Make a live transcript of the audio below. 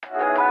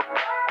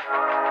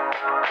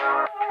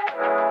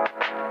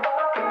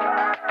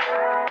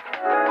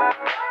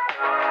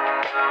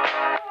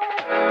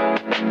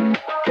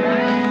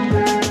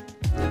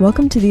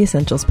Welcome to the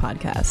Essentials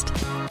Podcast,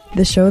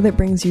 the show that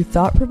brings you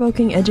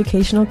thought-provoking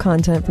educational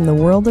content from the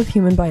world of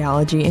human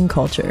biology and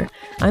culture.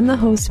 I'm the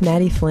host,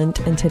 Maddie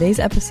Flint, and today's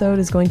episode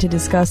is going to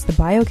discuss the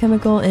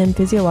biochemical and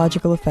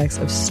physiological effects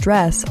of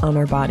stress on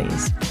our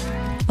bodies.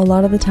 A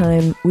lot of the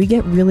time, we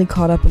get really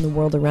caught up in the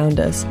world around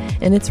us,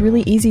 and it's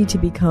really easy to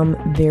become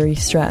very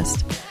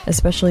stressed,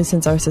 especially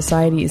since our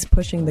society is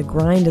pushing the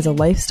grind as a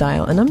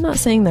lifestyle. And I'm not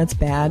saying that's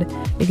bad,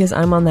 because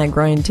I'm on that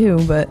grind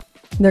too, but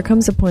there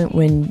comes a point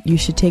when you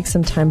should take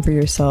some time for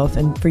yourself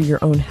and for your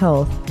own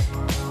health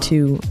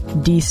to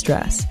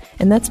de-stress.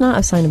 And that's not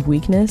a sign of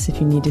weakness if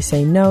you need to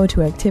say no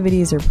to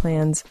activities or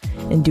plans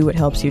and do what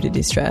helps you to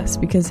de-stress,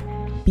 because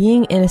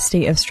being in a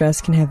state of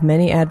stress can have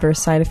many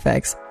adverse side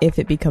effects if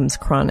it becomes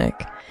chronic.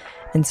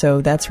 And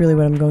so that's really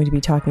what I'm going to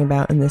be talking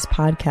about in this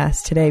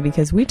podcast today,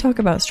 because we talk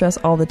about stress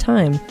all the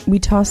time. We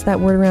toss that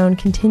word around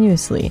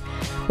continuously,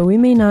 but we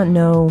may not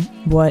know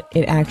what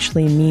it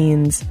actually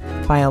means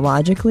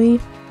biologically.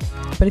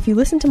 But if you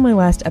listen to my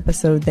last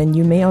episode, then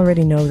you may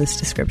already know this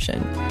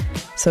description.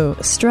 So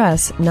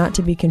stress, not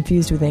to be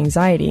confused with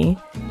anxiety,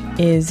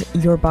 is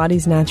your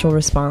body's natural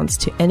response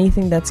to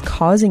anything that's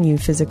causing you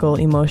physical,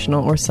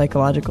 emotional, or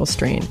psychological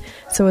strain.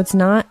 So it's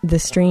not the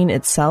strain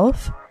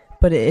itself,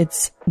 but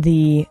it's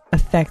the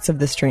effects of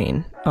the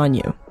strain on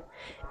you.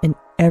 And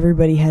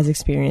everybody has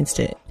experienced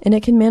it. And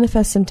it can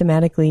manifest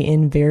symptomatically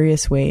in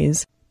various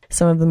ways.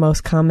 Some of the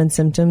most common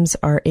symptoms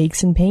are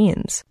aches and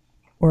pains,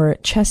 or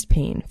chest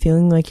pain,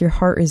 feeling like your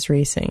heart is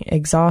racing,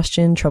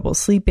 exhaustion, trouble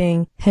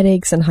sleeping,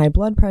 headaches and high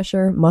blood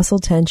pressure, muscle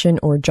tension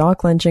or jaw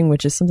clenching,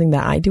 which is something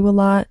that I do a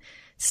lot,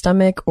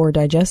 stomach or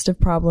digestive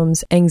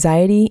problems,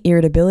 anxiety,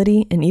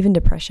 irritability, and even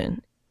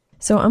depression.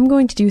 So I'm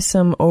going to do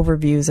some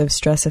overviews of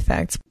stress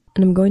effects,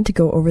 and I'm going to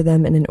go over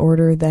them in an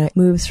order that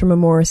moves from a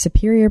more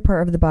superior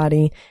part of the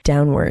body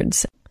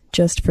downwards,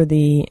 just for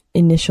the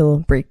initial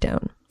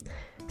breakdown.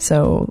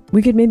 So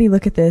we could maybe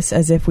look at this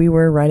as if we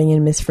were riding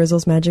in Miss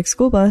Frizzle's magic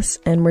school bus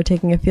and we're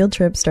taking a field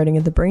trip starting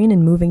at the brain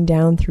and moving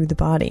down through the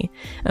body.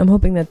 I'm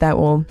hoping that that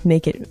will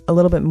make it a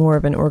little bit more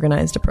of an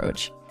organized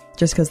approach,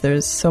 just because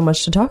there's so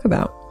much to talk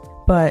about.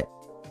 But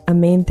a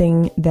main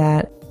thing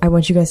that I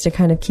want you guys to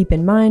kind of keep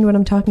in mind when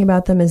I'm talking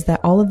about them is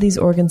that all of these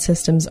organ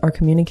systems are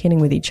communicating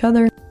with each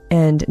other,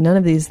 and none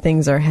of these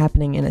things are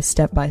happening in a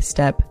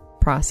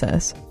step-by-step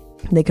process.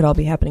 They could all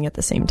be happening at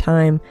the same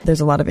time.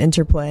 There's a lot of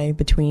interplay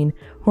between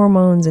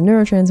hormones and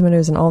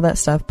neurotransmitters and all that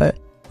stuff, but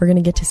we're going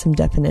to get to some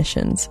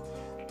definitions.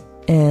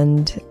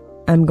 And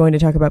I'm going to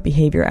talk about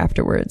behavior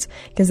afterwards,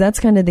 because that's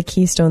kind of the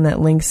keystone that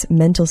links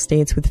mental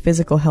states with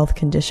physical health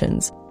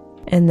conditions.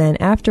 And then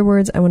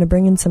afterwards, I want to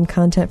bring in some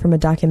content from a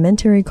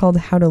documentary called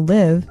How to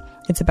Live.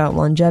 It's about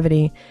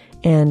longevity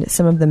and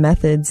some of the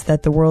methods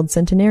that the world's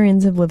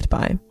centenarians have lived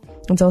by.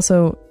 It's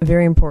also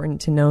very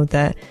important to note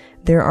that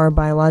there are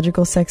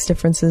biological sex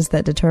differences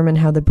that determine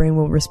how the brain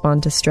will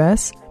respond to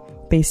stress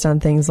based on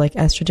things like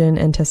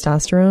estrogen and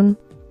testosterone.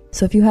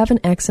 So if you have an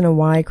X and a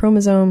Y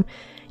chromosome,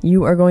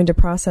 you are going to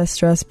process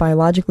stress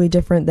biologically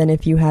different than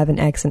if you have an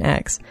X and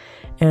X.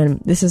 And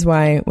this is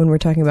why when we're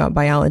talking about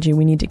biology,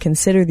 we need to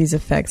consider these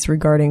effects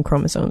regarding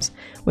chromosomes.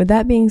 With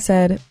that being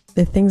said,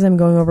 the things I'm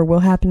going over will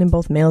happen in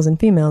both males and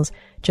females,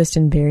 just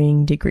in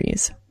varying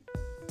degrees.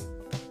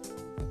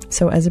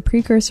 So as a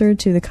precursor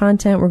to the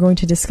content we're going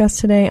to discuss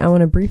today, I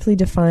want to briefly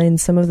define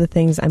some of the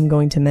things I'm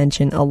going to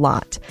mention a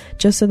lot,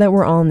 just so that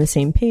we're all on the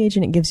same page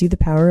and it gives you the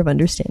power of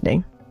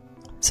understanding.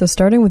 So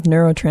starting with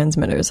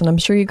neurotransmitters, and I'm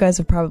sure you guys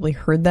have probably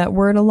heard that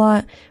word a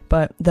lot,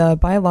 but the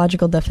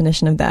biological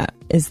definition of that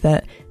is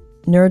that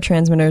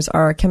neurotransmitters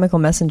are chemical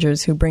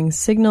messengers who bring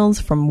signals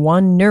from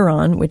one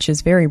neuron, which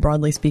is very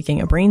broadly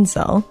speaking a brain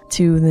cell,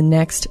 to the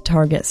next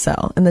target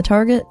cell. And the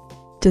target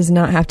does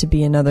not have to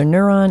be another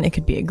neuron. It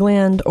could be a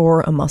gland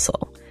or a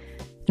muscle.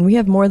 And we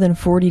have more than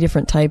 40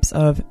 different types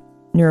of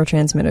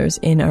neurotransmitters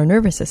in our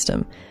nervous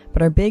system,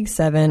 but our big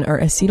 7 are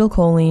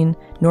acetylcholine,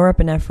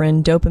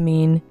 norepinephrine,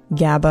 dopamine,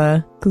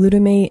 GABA,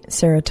 glutamate,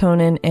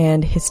 serotonin,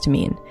 and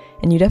histamine.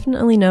 And you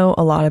definitely know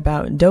a lot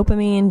about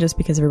dopamine just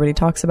because everybody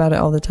talks about it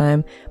all the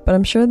time, but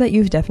I'm sure that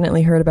you've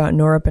definitely heard about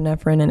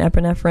norepinephrine and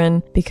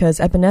epinephrine, because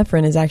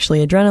epinephrine is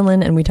actually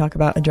adrenaline, and we talk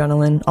about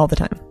adrenaline all the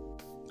time.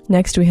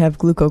 Next, we have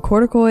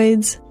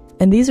glucocorticoids,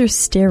 and these are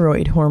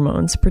steroid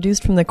hormones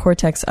produced from the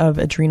cortex of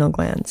adrenal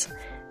glands.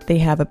 They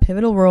have a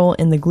pivotal role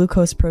in the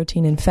glucose,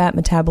 protein, and fat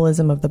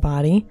metabolism of the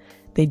body.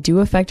 They do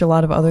affect a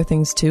lot of other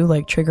things too,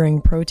 like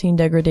triggering protein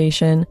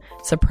degradation,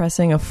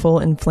 suppressing a full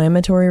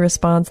inflammatory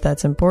response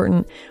that's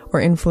important, or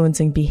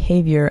influencing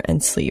behavior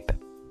and sleep.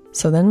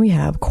 So then we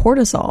have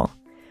cortisol.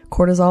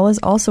 Cortisol is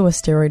also a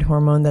steroid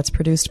hormone that's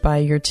produced by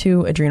your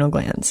 2 adrenal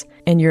glands,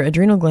 and your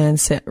adrenal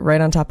glands sit right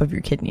on top of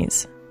your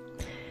kidneys.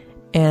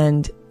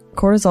 And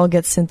cortisol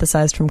gets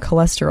synthesized from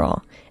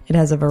cholesterol. It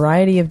has a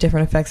variety of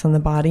different effects on the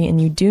body, and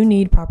you do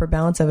need proper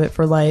balance of it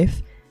for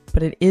life,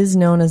 but it is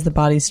known as the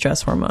body's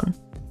stress hormone.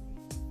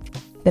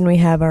 Then we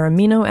have our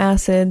amino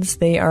acids.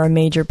 They are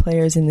major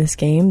players in this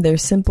game. They're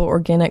simple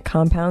organic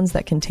compounds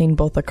that contain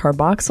both a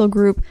carboxyl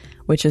group,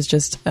 which is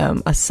just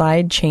a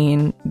side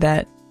chain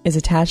that is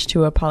attached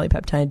to a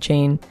polypeptide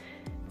chain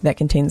that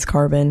contains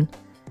carbon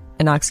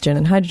and oxygen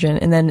and hydrogen.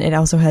 And then it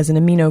also has an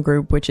amino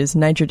group, which is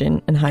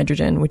nitrogen and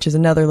hydrogen, which is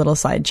another little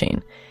side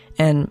chain.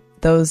 And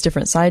those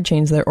different side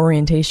chains, their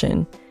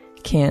orientation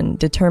can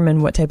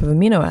determine what type of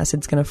amino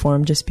acid is going to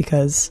form, just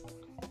because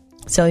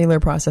cellular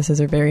processes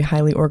are very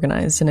highly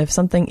organized. And if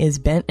something is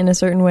bent in a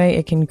certain way,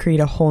 it can create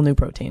a whole new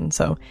protein.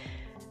 So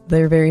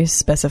they're very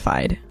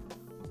specified.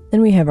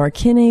 Then we have our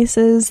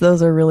kinases.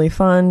 Those are really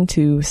fun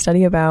to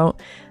study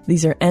about.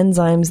 These are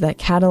enzymes that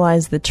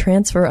catalyze the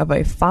transfer of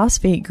a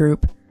phosphate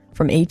group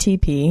from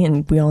ATP,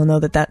 and we all know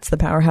that that's the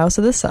powerhouse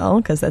of the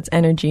cell because that's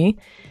energy,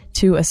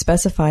 to a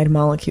specified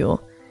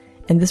molecule.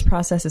 And this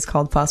process is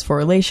called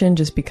phosphorylation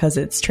just because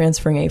it's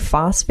transferring a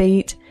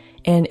phosphate,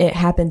 and it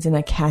happens in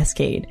a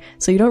cascade.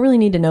 So you don't really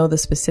need to know the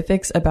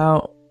specifics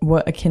about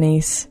what a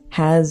kinase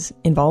has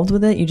involved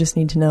with it. You just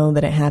need to know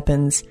that it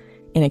happens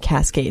in a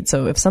cascade.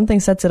 So if something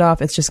sets it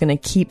off, it's just going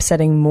to keep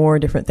setting more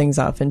different things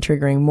off and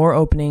triggering more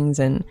openings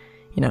and,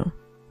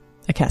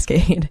 a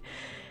cascade.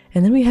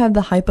 And then we have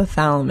the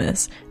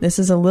hypothalamus. This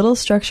is a little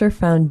structure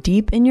found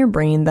deep in your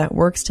brain that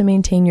works to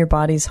maintain your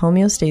body's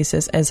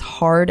homeostasis as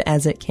hard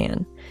as it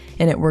can.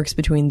 And it works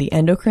between the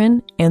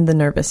endocrine and the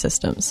nervous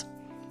systems.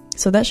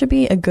 So that should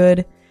be a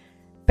good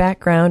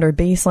background or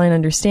baseline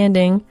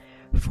understanding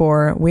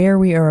for where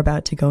we are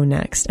about to go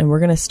next. And we're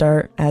going to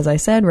start, as I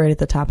said, right at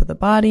the top of the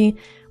body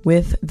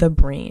with the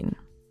brain.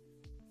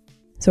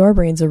 So our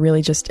brains are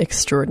really just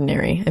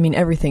extraordinary. I mean,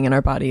 everything in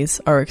our bodies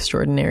are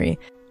extraordinary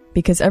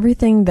because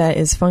everything that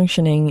is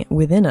functioning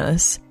within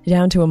us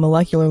down to a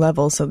molecular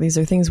level. So these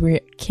are things we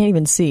can't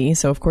even see.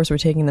 So of course we're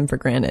taking them for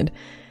granted.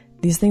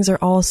 These things are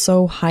all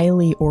so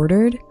highly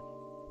ordered,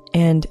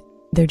 and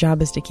their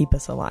job is to keep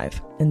us alive.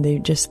 And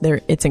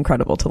it's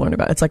incredible to learn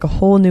about. It's like a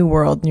whole new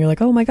world. And you're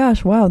like, oh my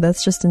gosh, wow,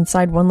 that's just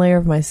inside one layer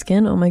of my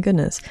skin. Oh my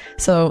goodness.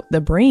 So the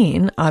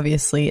brain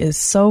obviously is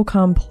so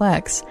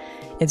complex.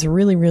 It's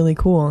really, really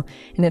cool.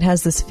 And it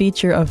has this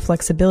feature of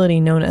flexibility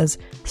known as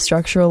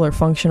structural or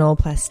functional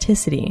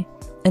plasticity.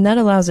 And that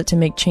allows it to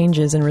make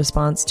changes in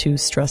response to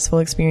stressful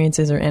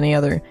experiences or any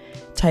other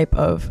type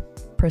of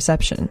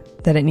perception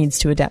that it needs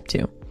to adapt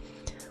to.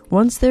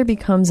 Once there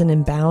becomes an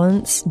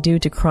imbalance due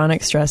to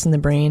chronic stress in the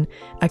brain,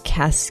 a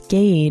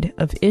cascade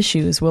of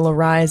issues will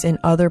arise in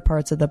other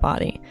parts of the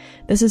body.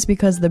 This is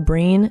because the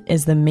brain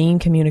is the main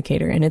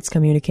communicator, and it's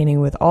communicating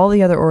with all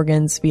the other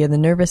organs via the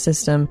nervous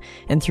system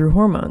and through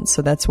hormones.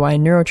 So that's why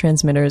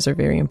neurotransmitters are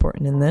very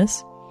important in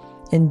this.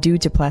 And due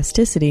to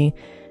plasticity,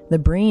 the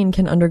brain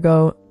can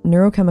undergo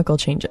neurochemical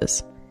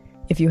changes.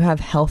 If you have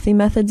healthy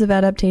methods of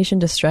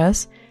adaptation to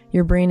stress,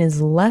 your brain is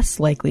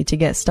less likely to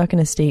get stuck in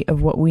a state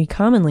of what we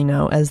commonly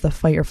know as the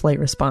fight or flight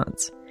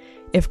response.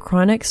 If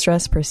chronic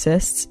stress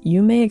persists,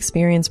 you may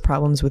experience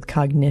problems with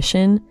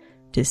cognition,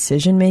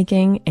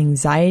 decision-making,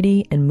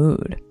 anxiety, and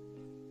mood.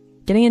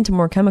 Getting into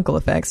more chemical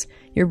effects,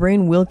 your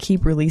brain will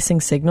keep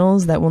releasing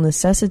signals that will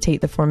necessitate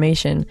the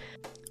formation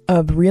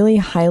of really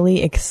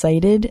highly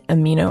excited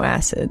amino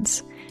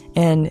acids,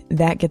 and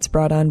that gets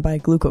brought on by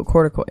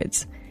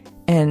glucocorticoids.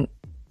 And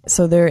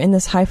so they're in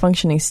this high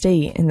functioning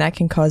state, and that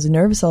can cause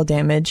nerve cell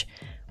damage,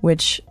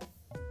 which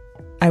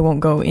I won't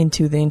go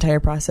into the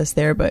entire process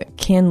there, but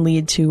can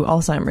lead to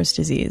Alzheimer's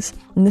disease.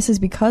 And this is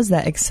because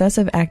that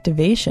excessive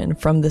activation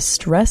from the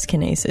stress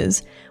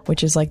kinases,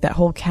 which is like that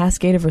whole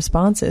cascade of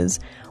responses,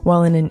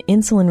 while in an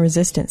insulin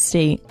resistant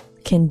state,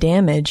 can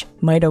damage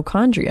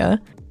mitochondria.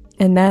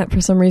 And that for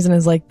some reason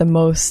is like the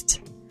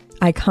most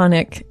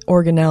iconic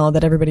organelle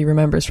that everybody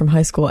remembers from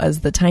high school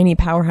as the tiny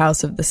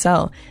powerhouse of the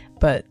cell.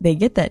 But they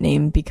get that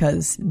name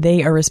because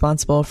they are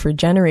responsible for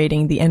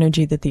generating the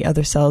energy that the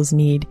other cells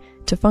need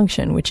to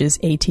function, which is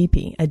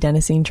ATP,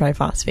 adenosine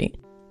triphosphate.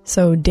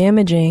 So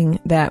damaging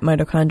that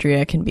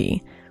mitochondria can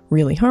be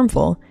really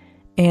harmful,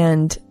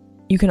 and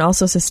you can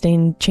also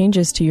sustain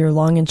changes to your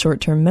long and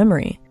short-term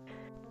memory.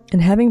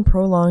 And having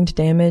prolonged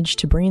damage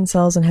to brain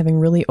cells and having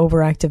really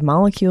overactive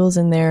molecules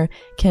in there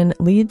can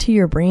lead to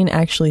your brain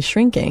actually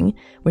shrinking,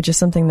 which is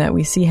something that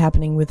we see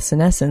happening with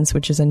senescence,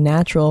 which is a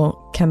natural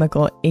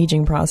chemical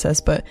aging process,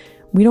 but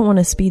we don't want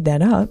to speed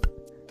that up.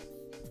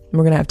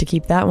 We're going to have to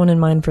keep that one in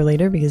mind for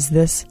later because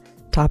this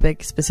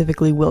topic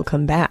specifically will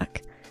come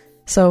back.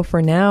 So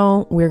for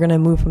now, we're going to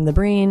move from the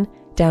brain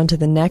down to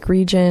the neck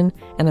region,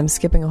 and I'm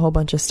skipping a whole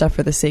bunch of stuff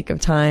for the sake of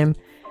time.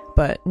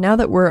 But now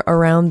that we're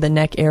around the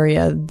neck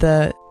area,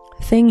 the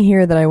thing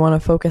here that I want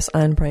to focus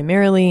on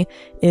primarily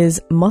is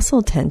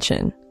muscle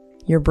tension.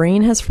 Your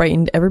brain has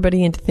frightened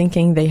everybody into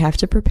thinking they have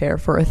to prepare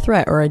for a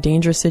threat or a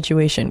dangerous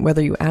situation,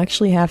 whether you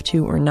actually have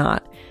to or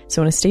not.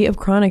 So in a state of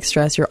chronic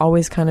stress, you're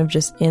always kind of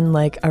just in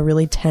like a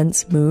really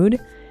tense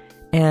mood,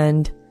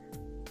 and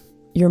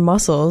your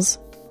muscles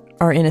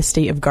are in a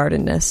state of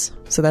guardedness.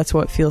 So that's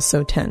what feels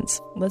so tense.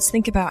 Let's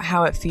think about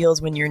how it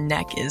feels when your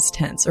neck is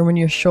tense or when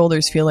your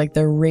shoulders feel like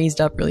they're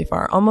raised up really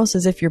far, almost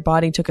as if your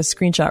body took a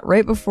screenshot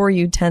right before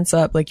you tense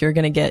up like you're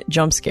going to get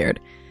jump scared,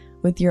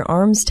 with your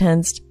arms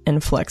tensed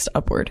and flexed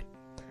upward.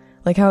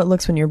 Like how it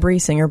looks when you're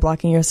bracing or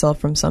blocking yourself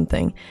from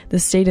something. The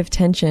state of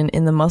tension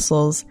in the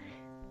muscles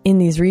in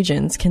these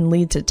regions can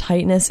lead to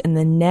tightness in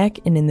the neck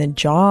and in the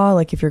jaw.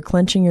 Like if you're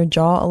clenching your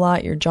jaw a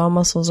lot, your jaw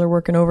muscles are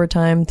working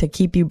overtime to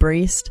keep you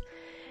braced.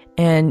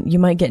 And you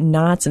might get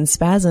knots and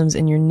spasms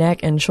in your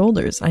neck and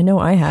shoulders. I know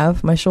I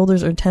have. My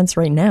shoulders are tense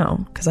right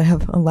now because I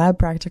have a lab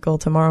practical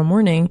tomorrow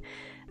morning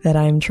that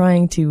I'm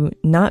trying to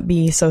not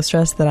be so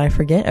stressed that I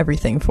forget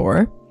everything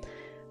for.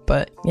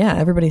 But yeah,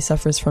 everybody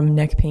suffers from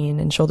neck pain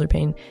and shoulder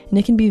pain, and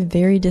it can be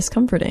very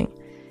discomforting.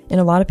 And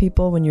a lot of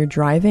people, when you're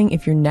driving,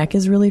 if your neck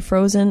is really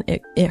frozen,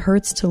 it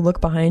hurts to look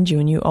behind you,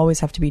 and you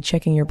always have to be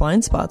checking your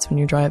blind spots when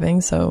you're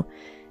driving. So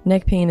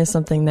neck pain is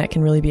something that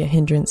can really be a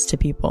hindrance to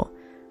people.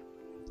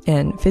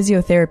 And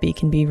physiotherapy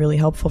can be really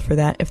helpful for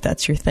that if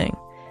that's your thing.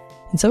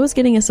 And so is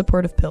getting a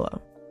supportive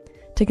pillow.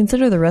 To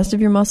consider the rest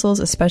of your muscles,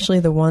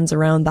 especially the ones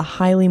around the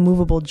highly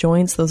movable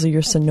joints, those are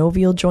your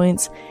synovial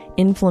joints,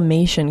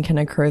 inflammation can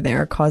occur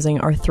there,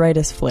 causing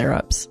arthritis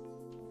flare-ups.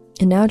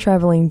 And now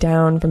traveling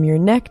down from your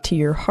neck to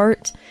your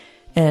heart,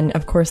 and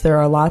of course there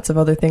are lots of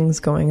other things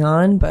going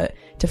on, but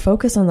to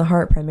focus on the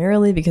heart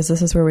primarily, because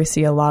this is where we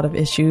see a lot of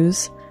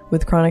issues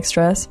with chronic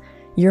stress,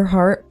 your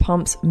heart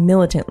pumps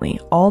militantly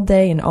all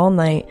day and all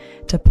night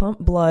to pump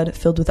blood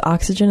filled with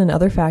oxygen and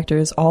other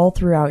factors all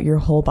throughout your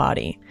whole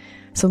body.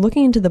 So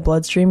looking into the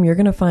bloodstream, you're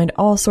going to find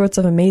all sorts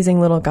of amazing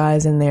little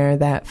guys in there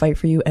that fight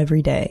for you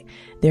every day.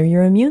 They're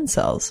your immune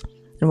cells.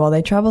 And while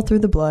they travel through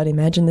the blood,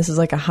 imagine this is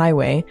like a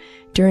highway.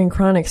 During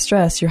chronic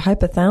stress, your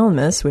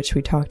hypothalamus, which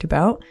we talked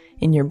about,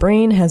 in your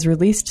brain has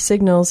released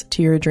signals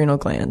to your adrenal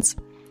glands.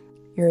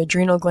 Your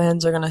adrenal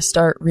glands are going to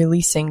start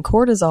releasing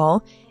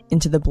cortisol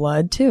into the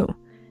blood too.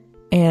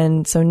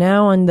 And so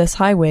now on this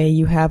highway,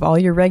 you have all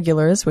your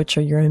regulars, which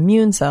are your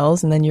immune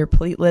cells, and then your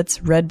platelets,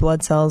 red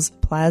blood cells,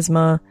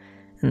 plasma,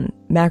 and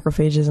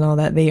macrophages and all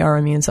that. They are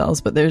immune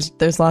cells, but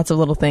there's lots of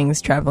little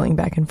things traveling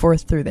back and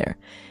forth through there.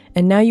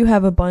 And now you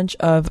have a bunch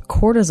of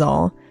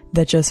cortisol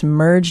that just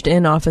merged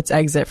in off its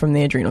exit from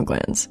the adrenal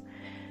glands.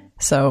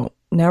 So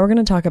now we're going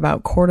to talk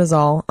about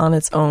cortisol on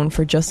its own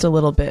for just a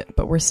little bit,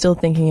 but we're still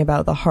thinking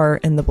about the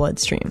heart and the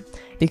bloodstream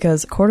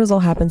because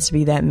cortisol happens to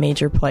be that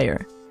major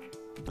player.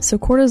 So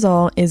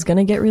cortisol is going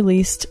to get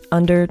released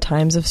under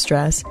times of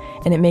stress,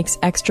 and it makes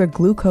extra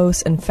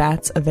glucose and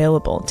fats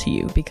available to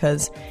you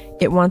because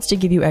it wants to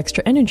give you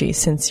extra energy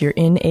since you're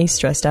in a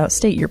stressed out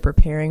state. You're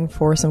preparing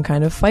for some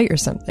kind of fight or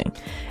something.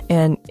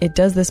 And it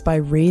does this by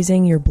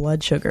raising your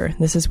blood sugar.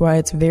 This is why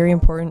it's very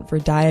important for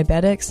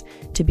diabetics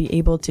to be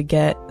able to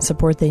get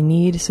support they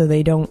need so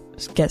they don't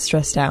get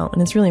stressed out.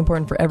 And it's really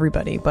important for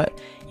everybody, but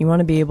you want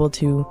to be able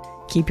to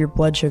keep your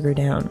blood sugar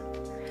down,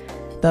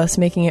 thus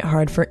making it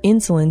hard for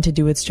insulin to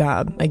do its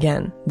job.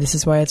 Again, this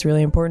is why it's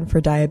really important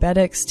for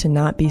diabetics to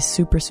not be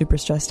super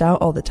stressed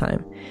out all the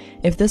time.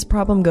 If this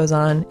problem goes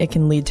on, it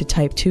can lead to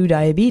type 2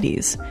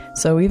 diabetes.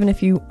 So even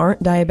if you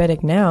aren't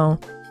diabetic now,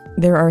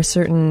 there are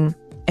certain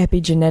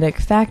epigenetic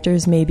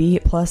factors maybe,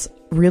 plus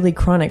really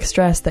chronic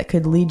stress that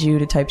could lead you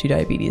to type 2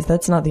 diabetes.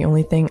 That's not the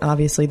only thing.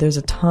 Obviously, there's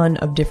a ton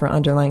of different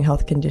underlying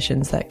health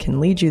conditions that can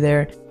lead you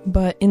there.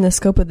 But in the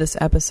scope of this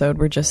episode,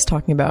 we're just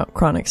talking about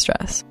chronic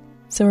stress.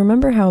 So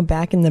remember how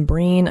back in the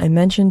brain, I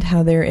mentioned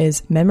how there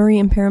is memory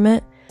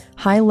impairment?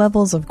 High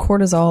levels of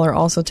cortisol are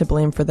also to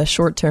blame for the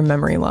short-term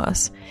memory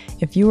loss.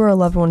 If you or a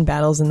loved one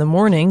battles in the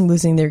morning,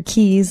 losing their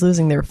keys,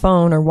 losing their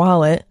phone or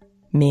wallet,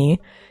 me,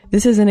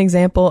 this is an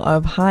example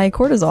of high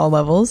cortisol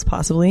levels,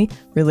 possibly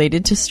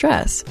related to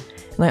stress.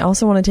 And I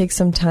also want to take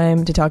some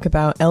time to talk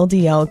about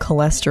LDL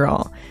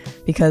cholesterol,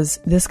 because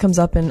this comes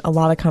up in a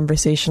lot of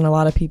conversation. A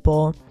lot of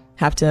people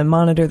have to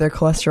monitor their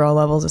cholesterol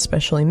levels,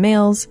 especially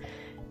males.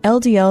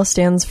 LDL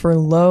stands for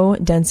low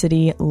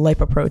density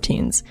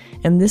lipoproteins,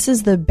 and this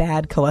is the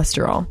bad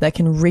cholesterol that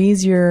can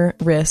raise your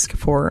risk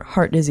for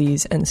heart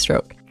disease and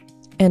stroke.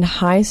 And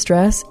high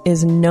stress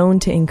is known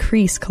to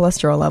increase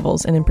cholesterol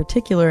levels, and in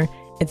particular,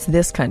 it's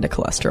this kind of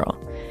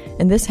cholesterol.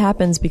 And this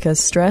happens because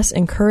stress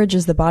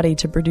encourages the body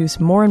to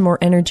produce more and more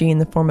energy in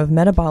the form of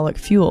metabolic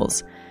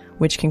fuels,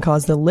 which can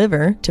cause the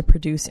liver to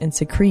produce and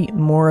secrete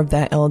more of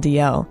that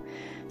LDL.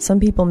 Some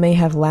people may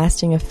have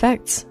lasting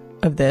effects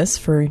of this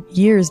for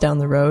years down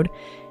the road,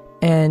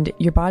 and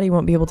your body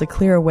won't be able to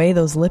clear away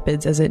those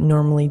lipids as it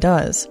normally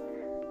does.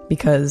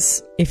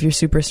 Because if you're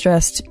super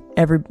stressed,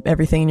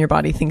 everything in your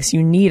body thinks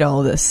you need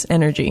all this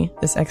energy,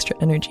 this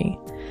extra energy.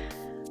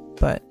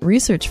 But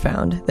research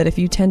found that if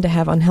you tend to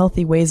have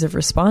unhealthy ways of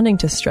responding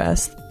to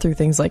stress through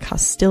things like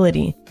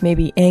hostility,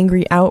 maybe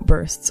angry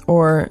outbursts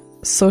or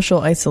social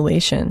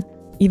isolation,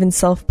 even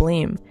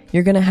self-blame,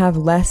 you're going to have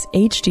less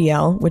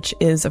HDL, which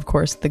is, of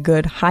course, the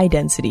good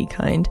high-density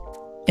kind,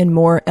 and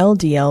more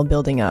LDL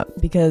building up.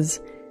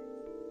 Because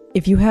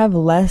if you have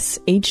less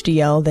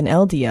HDL than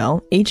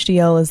LDL,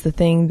 HDL is the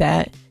thing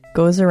that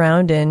goes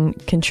around and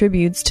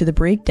contributes to the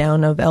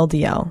breakdown of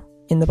LDL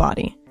in the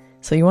body.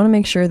 So you want to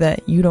make sure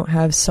that you don't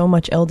have so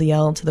much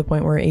LDL to the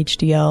point where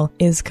HDL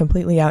is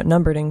completely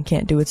outnumbered and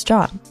can't do its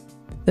job.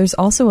 There's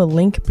also a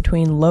link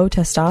between low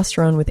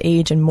testosterone with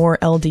age and more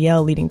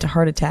LDL leading to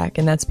heart attack,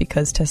 and that's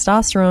because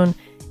testosterone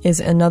is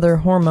another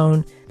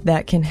hormone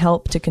that can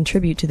help to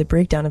contribute to the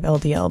breakdown of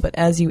LDL. But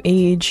as you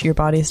age, your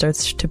body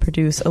starts to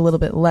produce a little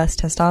bit less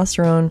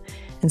testosterone,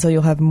 and so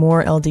you'll have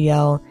more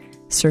LDL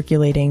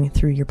circulating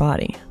through your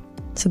body.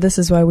 So this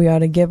is why we ought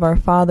to give our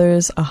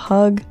fathers a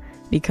hug,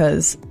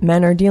 because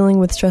men are dealing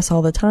with stress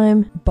all the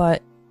time,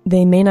 but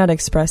they may not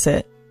express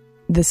it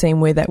the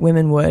same way that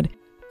women would.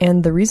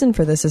 And the reason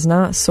for this is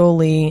not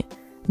solely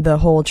the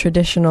whole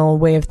traditional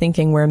way of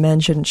thinking where men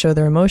shouldn't show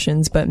their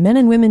emotions, but men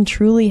and women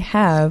truly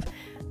have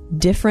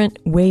different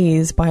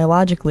ways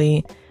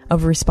biologically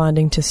of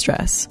responding to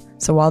stress.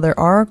 So while there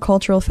are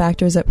cultural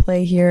factors at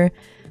play here,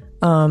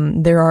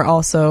 there are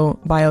also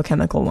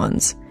biochemical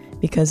ones.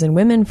 Because in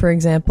women, for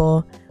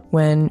example,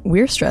 when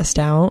we're stressed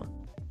out,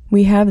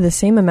 we have the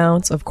same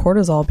amounts of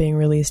cortisol being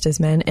released as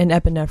men and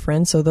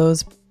epinephrine. So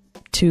those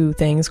two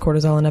things,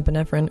 cortisol and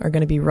epinephrine, are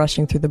going to be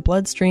rushing through the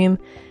bloodstream.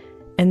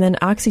 And then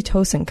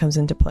oxytocin comes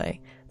into play.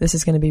 This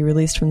is going to be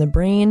released from the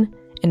brain,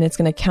 and it's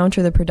going to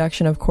counter the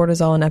production of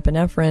cortisol and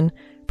epinephrine,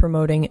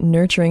 promoting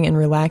nurturing and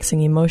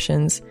relaxing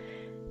emotions.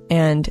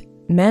 And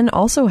men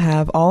also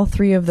have all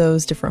three of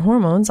those different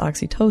hormones,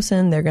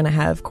 oxytocin, they're going to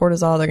have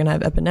cortisol, they're going to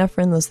have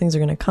epinephrine, those things are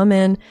going to come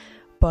in,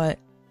 but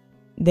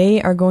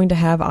they are going to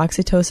have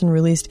oxytocin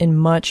released in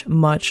much,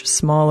 much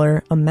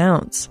smaller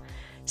amounts.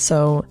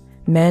 So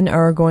men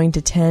are going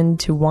to tend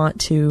to want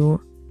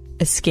to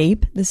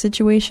escape the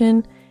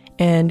situation,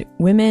 and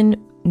women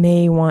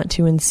may want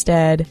to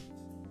instead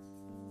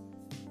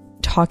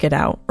talk it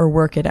out or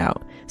work it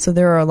out. So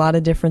there are a lot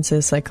of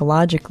differences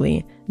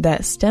psychologically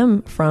that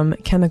stem from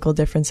chemical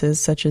differences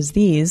such as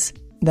these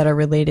that are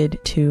related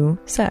to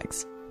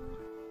sex.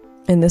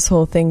 And this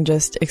whole thing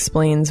just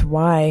explains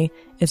why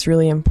it's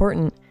really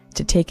important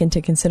to take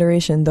into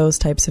consideration those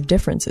types of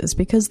differences,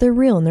 because they're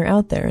real and they're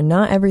out there, and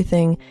not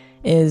everything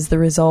is the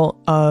result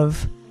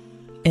of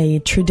a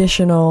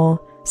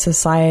traditional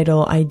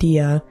societal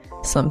idea.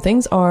 Some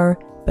things are,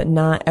 but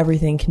not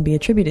everything can be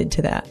attributed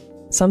to that.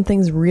 Some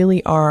things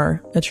really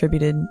are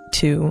attributed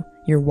to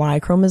your Y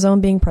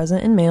chromosome being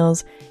present in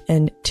males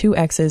and 2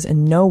 X's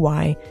and no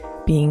Y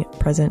being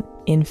present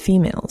in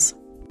females.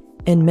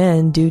 And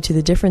men, due to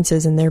the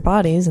differences in their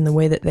bodies and the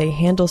way that they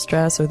handle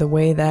stress or the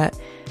way that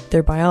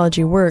their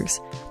biology works,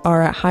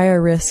 are at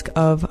higher risk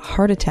of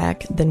heart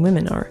attack than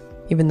women are.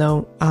 Even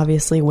though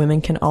obviously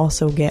women can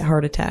also get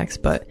heart attacks,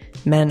 but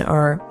men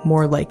are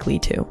more likely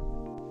to.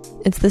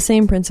 It's the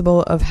same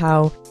principle of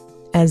how,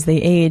 as they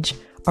age,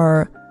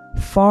 are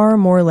far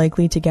more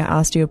likely to get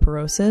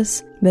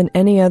osteoporosis than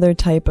any other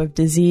type of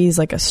disease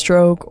like a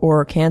stroke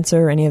or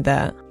cancer or any of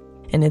that.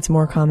 And it's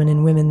more common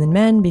in women than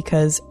men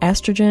because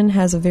estrogen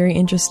has a very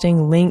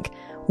interesting link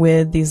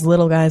with these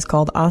little guys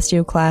called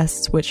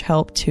osteoclasts, which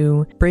help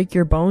to break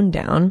your bone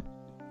down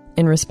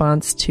in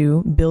response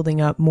to building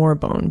up more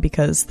bone,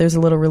 because there's a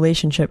little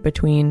relationship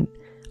between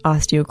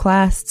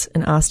osteoclasts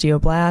and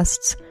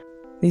osteoblasts.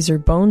 These are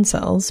bone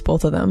cells,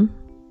 both of them,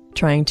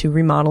 trying to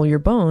remodel your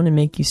bone and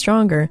make you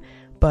stronger.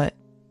 But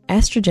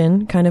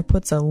estrogen kind of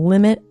puts a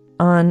limit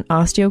on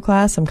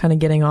osteoclasts. I'm kind of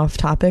getting off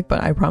topic,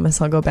 but I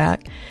promise I'll go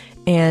back.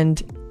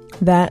 And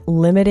that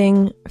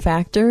limiting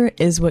factor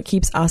is what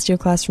keeps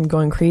osteoclasts from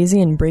going crazy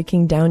and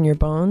breaking down your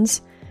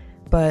bones.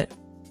 But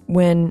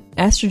when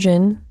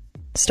estrogen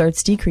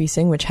starts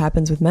decreasing, which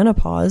happens with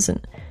menopause,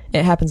 and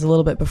it happens a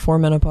little bit before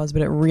menopause,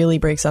 but it really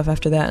breaks off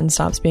after that and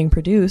stops being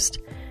produced,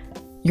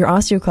 your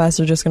osteoclasts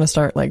are just going to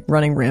start like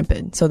running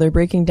rampant. So they're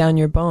breaking down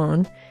your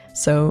bone.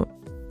 So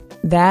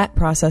that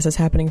process is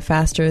happening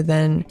faster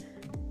than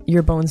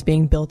your bones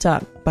being built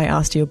up by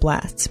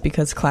osteoblasts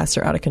because clasts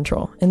are out of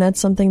control. And that's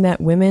something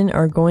that women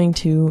are going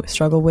to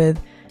struggle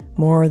with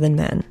more than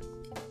men.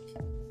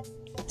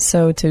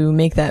 So to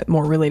make that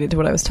more related to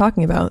what I was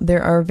talking about,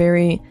 there are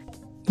very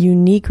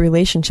unique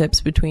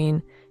relationships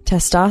between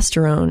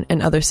testosterone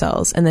and other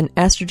cells, and then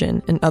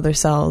estrogen and other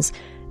cells.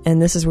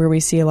 And this is where we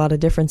see a lot of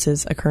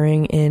differences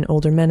occurring in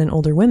older men and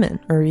older women,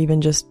 or even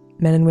just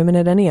men and women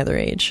at any other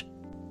age.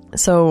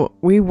 So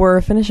we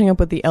were finishing up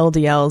with the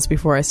LDLs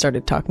before I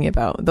started talking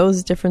about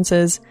those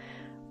differences,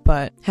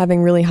 but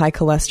having really high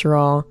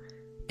cholesterol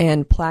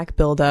and plaque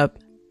buildup,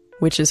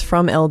 which is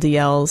from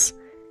LDLs,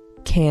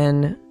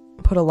 can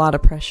put a lot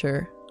of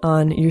pressure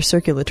on your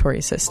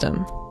circulatory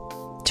system.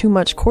 Too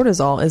much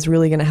cortisol is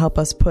really going to help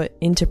us put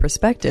into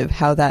perspective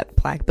how that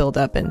plaque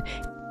buildup and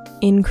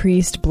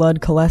increased blood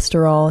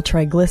cholesterol,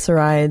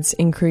 triglycerides,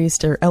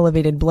 increased or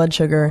elevated blood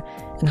sugar,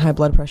 and high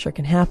blood pressure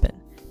can happen.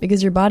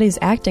 Because your body's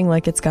acting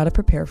like it's got to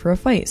prepare for a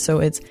fight. So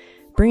it's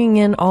bringing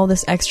in all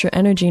this extra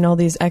energy and all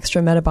these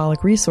extra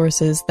metabolic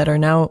resources that are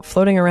now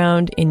floating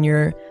around in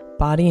your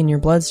body, in your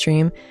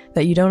bloodstream,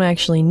 that you don't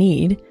actually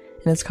need.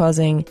 And it's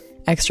causing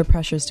extra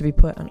pressures to be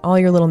put on all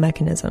your little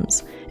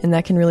mechanisms. And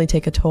that can really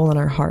take a toll on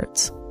our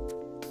hearts.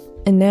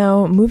 And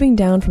now, moving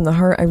down from the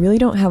heart, I really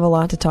don't have a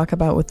lot to talk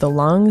about with the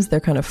lungs. They're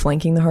kind of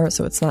flanking the heart,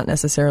 so it's not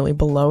necessarily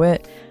below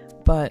it.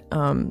 But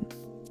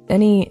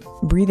any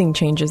breathing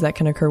changes that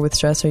can occur with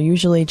stress are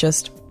usually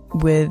just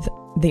with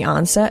the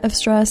onset of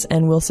stress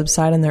and will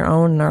subside on their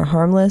own and are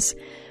harmless.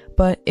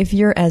 But if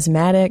you're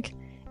asthmatic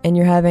and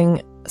you're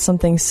having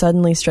something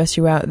suddenly stress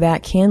you out,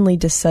 that can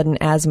lead to sudden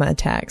asthma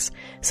attacks.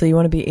 So you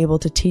want to be able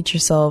to teach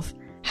yourself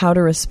how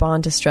to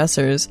respond to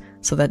stressors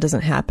so that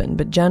doesn't happen.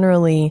 But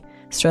generally,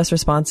 stress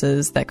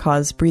responses that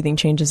cause breathing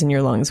changes in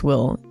your lungs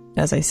will,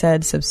 as I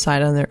said,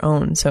 subside on their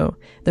own. So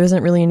there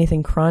isn't really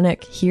anything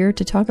chronic here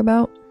to talk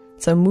about.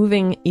 So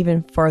moving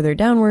even farther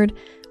downward,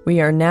 we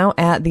are now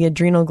at the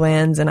adrenal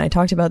glands, and I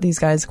talked about these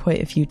guys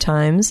quite a few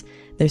times.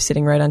 They're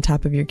sitting right on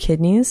top of your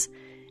kidneys,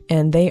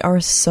 and they are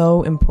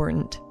so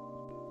important.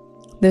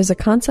 There's a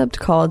concept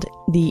called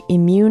the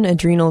immune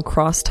adrenal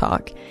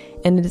crosstalk,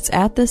 and it's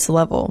at this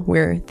level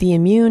where the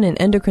immune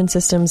and endocrine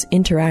systems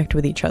interact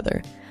with each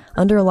other.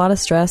 Under a lot of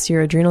stress,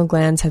 your adrenal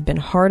glands have been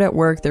hard at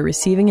work. They're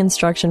receiving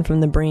instruction from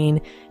the brain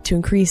to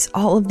increase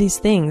all of these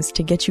things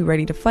to get you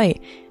ready to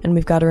fight. And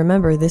we've got to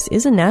remember, this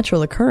is a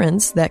natural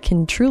occurrence that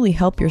can truly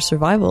help your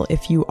survival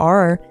if you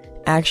are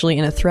actually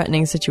in a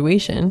threatening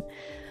situation.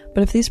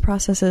 But if these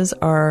processes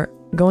are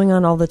going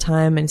on all the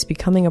time and it's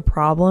becoming a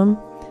problem,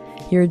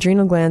 your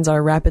adrenal glands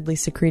are rapidly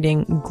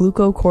secreting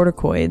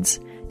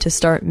glucocorticoids to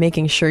start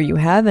making sure you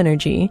have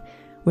energy,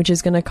 which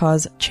is going to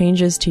cause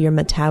changes to your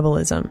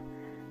metabolism.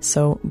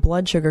 So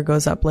blood sugar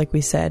goes up, like we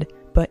said,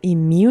 but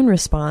immune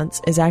response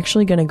is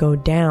actually going to go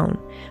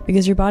down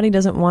because your body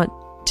doesn't want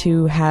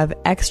to have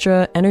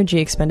extra energy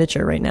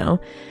expenditure right now.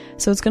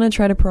 So it's going to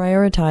try to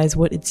prioritize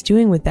what it's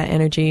doing with that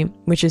energy,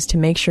 which is to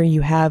make sure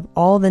you have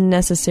all the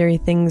necessary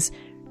things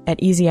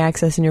at easy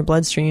access in your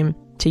bloodstream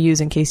to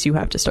use in case you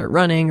have to start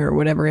running or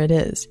whatever it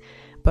is.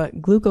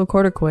 But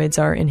glucocorticoids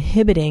are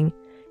inhibiting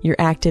your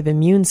active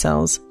immune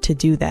cells to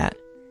do that.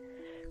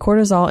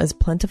 Cortisol is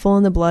plentiful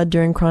in the blood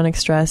during chronic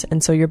stress,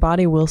 and so your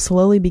body will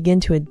slowly begin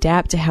to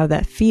adapt to how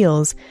that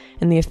feels,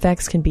 and the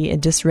effects can be a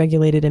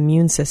dysregulated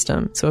immune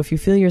system. So if you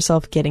feel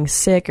yourself getting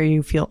sick or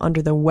you feel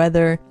under the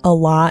weather a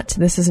lot,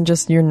 this isn't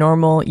just your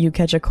normal, you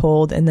catch a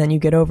cold and then you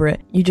get over it.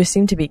 You just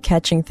seem to be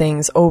catching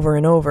things over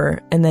and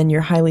over, and then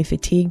you're highly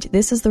fatigued.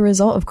 This is the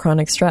result of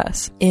chronic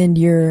stress. And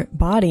your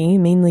body,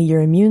 mainly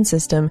your immune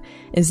system,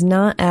 is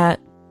not at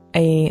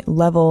a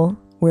level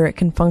where it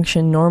can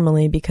function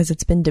normally because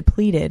it's been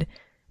depleted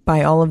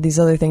by all of these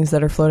other things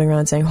that are floating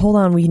around saying, hold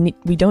on, we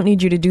don't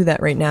need you to do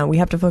that right now. We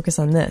have to focus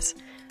on this.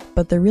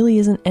 But there really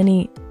isn't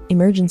any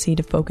emergency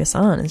to focus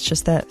on. It's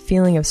just that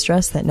feeling of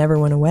stress that never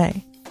went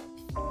away.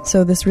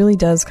 So this really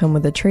does come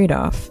with a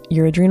trade-off.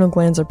 Your adrenal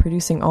glands are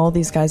producing all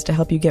these guys to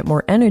help you get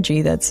more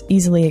energy that's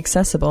easily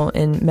accessible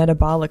in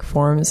metabolic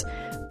forms,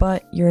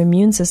 but your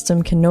immune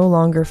system can no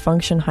longer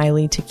function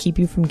highly to keep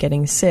you from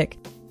getting sick.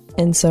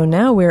 And so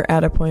now we're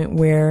at a point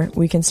where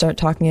we can start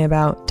talking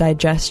about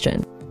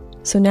digestion.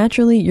 So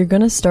naturally, you're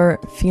going to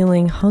start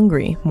feeling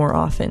hungry more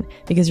often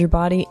because your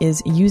body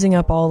is using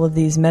up all of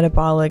these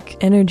metabolic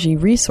energy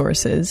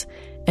resources,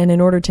 and in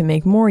order to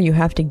make more, you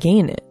have to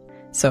gain it.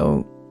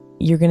 So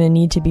you're going to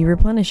need to be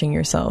replenishing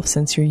yourself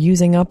since you're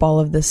using up all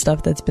of this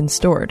stuff that's been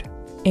stored.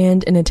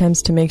 And in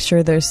attempts to make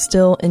sure there's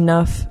still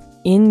enough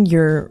in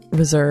your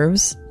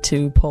reserves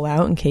to pull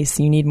out in case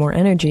you need more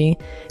energy,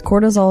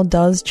 cortisol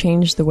does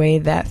change the way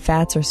that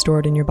fats are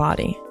stored in your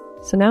body.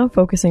 So now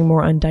focusing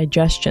more on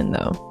digestion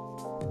though.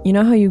 You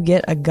know how you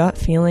get a gut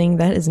feeling?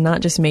 That is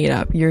not just made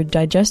up. Your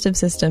digestive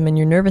system and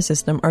your nervous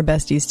system are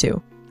besties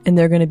too. And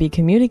they're going to be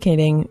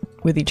communicating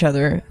with each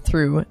other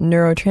through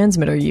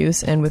neurotransmitter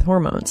use and with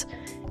hormones.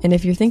 And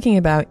if you're thinking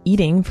about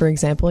eating, for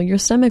example, your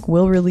stomach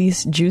will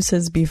release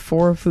juices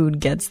before food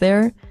gets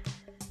there.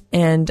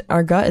 And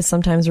our gut is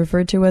sometimes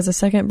referred to as a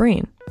second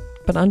brain.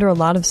 But under a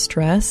lot of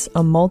stress,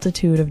 a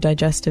multitude of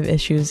digestive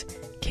issues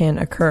can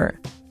occur.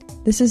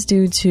 This is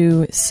due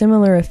to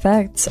similar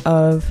effects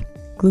of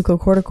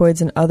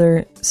glucocorticoids and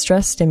other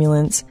stress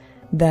stimulants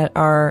that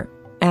are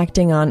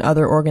acting on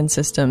other organ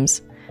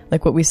systems,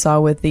 like what we saw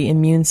with the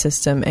immune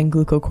system and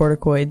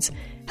glucocorticoids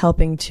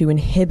helping to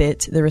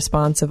inhibit the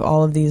response of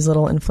all of these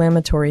little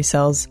inflammatory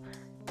cells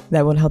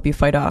that would help you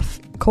fight off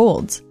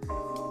colds.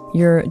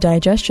 Your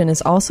digestion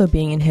is also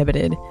being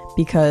inhibited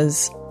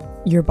because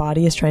your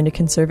body is trying to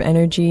conserve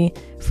energy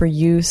for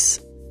use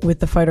with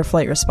the fight or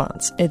flight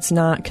response. It's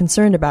not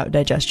concerned about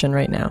digestion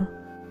right now.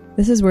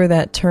 This is where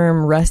that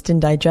term rest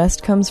and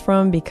digest comes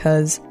from,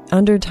 because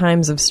under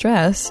times of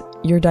stress,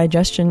 your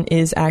digestion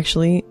is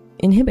actually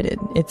inhibited.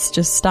 It's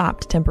just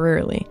stopped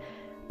temporarily.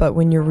 But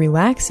when you're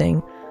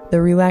relaxing,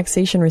 the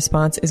relaxation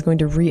response is going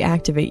to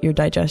reactivate your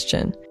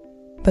digestion.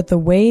 But the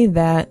way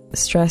that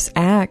stress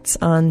acts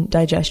on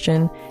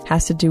digestion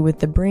has to do with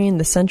the brain,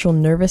 the central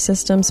nervous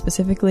system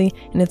specifically,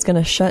 and it's going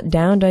to shut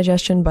down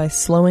digestion by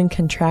slowing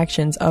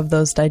contractions of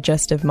those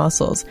digestive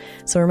muscles.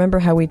 So remember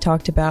how we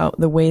talked about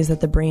the ways that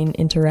the brain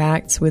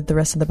interacts with the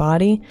rest of the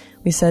body?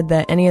 We said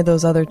that any of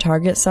those other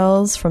target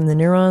cells from the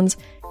neurons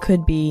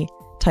could be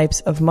types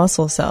of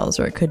muscle cells,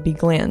 or it could be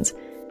glands.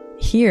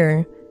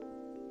 Here,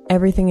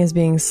 everything is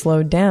being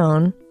slowed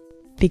down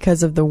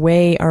because of the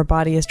way our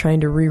body is trying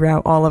to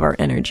reroute all of our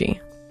energy.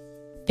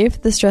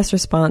 If the stress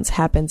response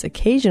happens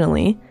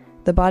occasionally,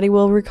 the body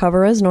will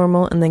recover as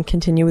normal and then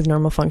continue with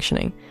normal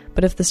functioning.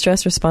 But if the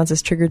stress response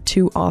is triggered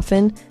too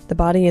often, the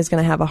body is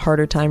going to have a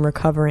harder time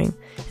recovering.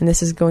 And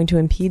this is going to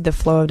impede the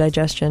flow of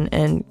digestion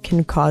and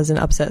can cause an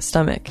upset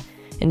stomach.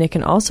 And it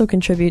can also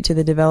contribute to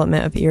the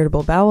development of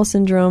irritable bowel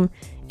syndrome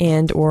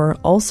and or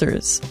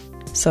ulcers.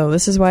 So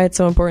this is why it's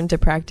so important to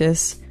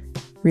practice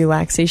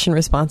relaxation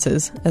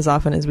responses as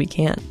often as we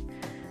can.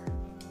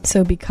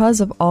 So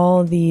because of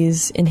all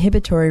these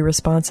inhibitory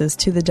responses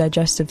to the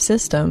digestive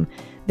system,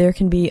 there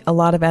can be a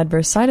lot of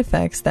adverse side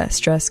effects that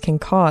stress can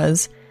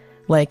cause,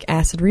 like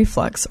acid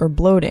reflux or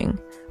bloating,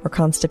 or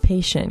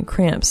constipation,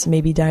 cramps,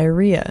 maybe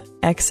diarrhea,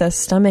 excess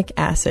stomach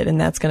acid,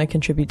 and that's going to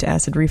contribute to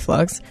acid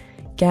reflux,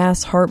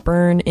 gas,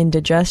 heartburn,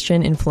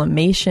 indigestion,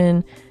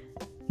 inflammation,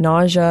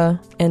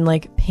 nausea, and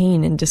like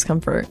pain and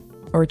discomfort,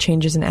 or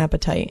changes in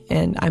appetite.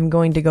 And I'm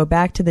going to go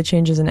back to the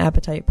changes in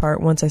appetite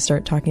part once I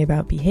start talking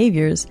about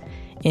behaviors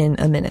in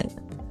a minute.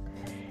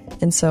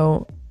 And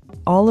so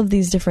all of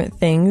these different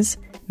things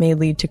may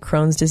lead to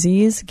Crohn's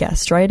disease,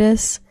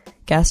 gastritis,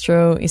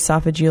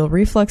 gastroesophageal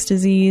reflux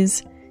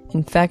disease,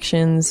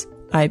 infections,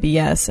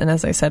 IBS, and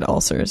as I said,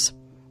 ulcers.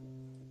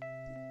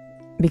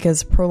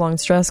 Because prolonged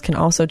stress can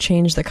also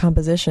change the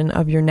composition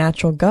of your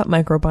natural gut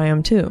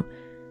microbiome too.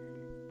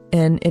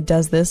 And it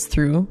does this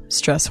through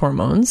stress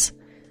hormones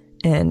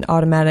and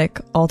automatic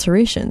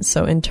alterations.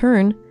 So in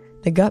turn,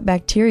 the gut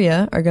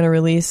bacteria are going to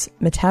release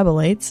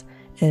metabolites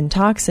and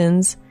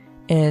toxins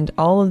and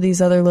all of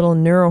these other little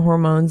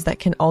neurohormones that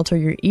can alter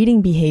your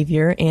eating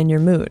behavior and your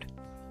mood.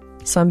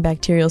 Some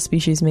bacterial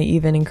species may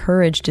even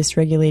encourage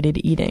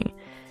dysregulated eating.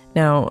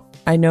 Now,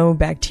 I know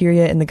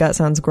bacteria in the gut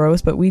sounds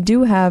gross, but we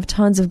do have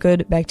tons of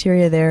good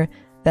bacteria there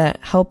that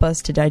help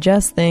us to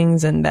digest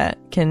things and that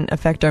can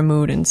affect our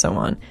mood and so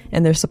on.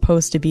 And they're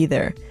supposed to be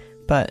there.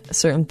 But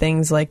certain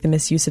things like the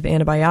misuse of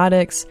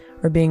antibiotics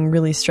or being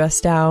really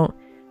stressed out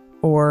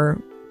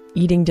or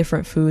eating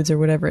different foods or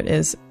whatever it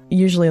is,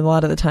 usually a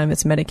lot of the time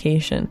it's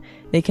medication,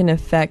 they can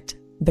affect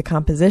the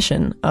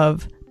composition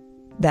of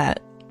that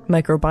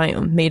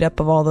microbiome made up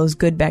of all those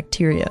good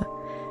bacteria.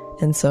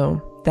 And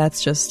so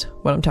that's just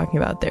what I'm talking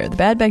about there. The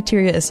bad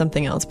bacteria is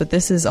something else, but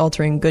this is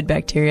altering good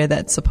bacteria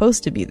that's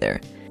supposed to be there.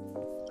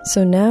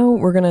 So now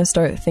we're going to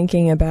start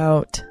thinking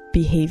about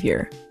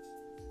behavior.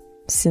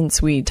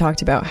 Since we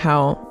talked about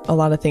how a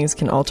lot of things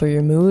can alter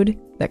your mood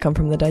that come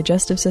from the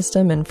digestive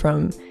system and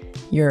from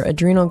your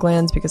adrenal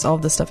glands, because all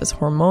of this stuff is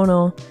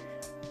hormonal,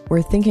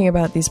 we're thinking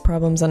about these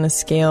problems on a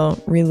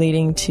scale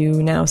relating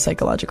to now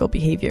psychological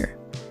behavior.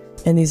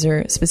 And these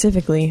are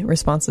specifically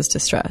responses to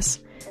stress.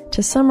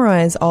 To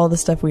summarize all the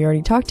stuff we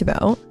already talked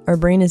about, our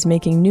brain is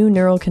making new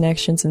neural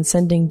connections and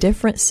sending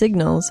different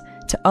signals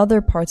to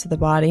other parts of the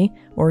body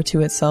or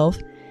to itself,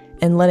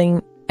 and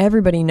letting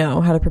everybody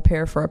know how to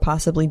prepare for a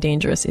possibly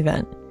dangerous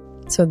event.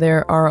 So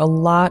there are a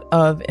lot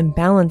of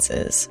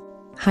imbalances.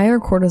 Higher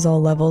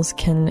cortisol levels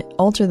can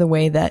alter the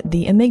way that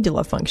the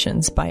amygdala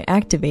functions by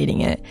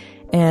activating it,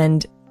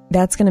 and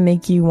that's going to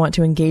make you want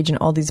to engage in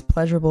all these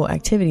pleasurable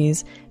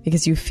activities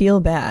because you feel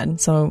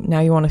bad, so now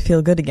you want to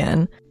feel good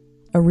again.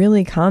 A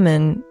really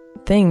common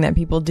thing that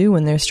people do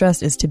when they're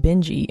stressed is to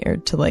binge eat or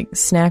to like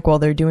snack while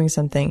they're doing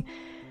something.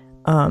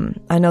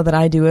 I know that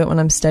I do it when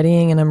I'm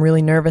studying and I'm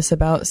really nervous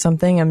about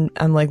something.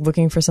 I'm like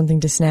looking for something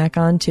to snack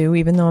on too,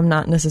 even though I'm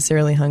not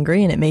necessarily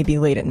hungry and it may be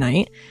late at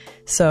night.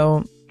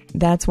 So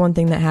that's one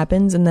thing that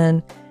happens. And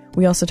then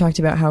we also talked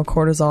about how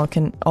cortisol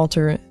can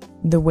alter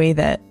the way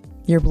that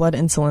your blood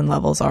insulin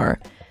levels are.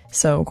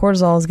 So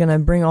cortisol is going to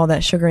bring all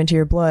that sugar into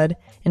your blood.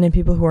 And in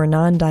people who are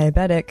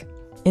non-diabetic,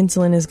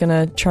 insulin is going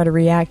to try to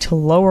react to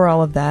lower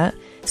all of that.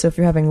 So if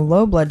you're having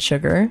low blood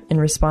sugar in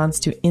response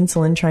to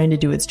insulin trying to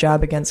do its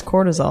job against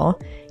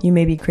cortisol, you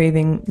may be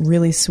craving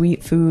really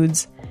sweet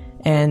foods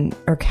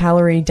or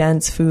calorie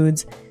dense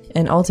foods.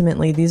 And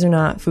ultimately, these are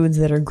not foods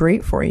that are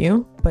great for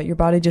you, but your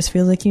body just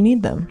feels like you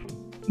need them.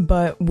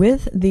 But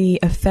with the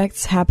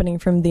effects happening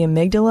from the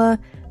amygdala,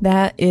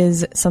 that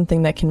is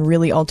something that can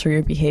really alter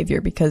your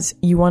behavior because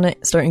you want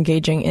to start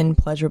engaging in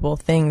pleasurable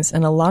things.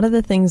 And a lot of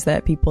the things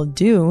that people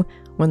do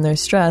when they're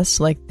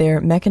stressed, like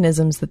their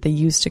mechanisms that they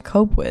use to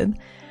cope with,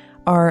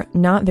 are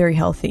not very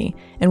healthy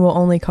and will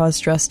only cause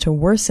stress to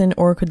worsen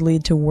or could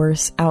lead to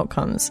worse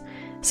outcomes.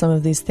 Some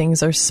of these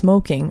things are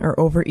smoking or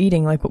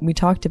overeating, like what we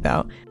talked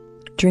about.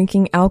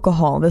 Drinking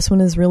alcohol. This one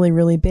is really,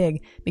 really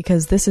big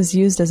because this is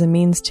used as a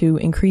means to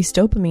increase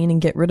dopamine and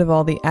get rid of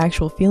all the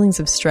actual feelings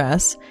of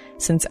stress,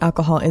 since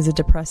alcohol is a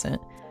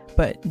depressant.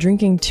 But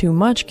drinking too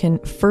much can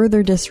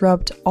further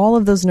disrupt all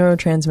of those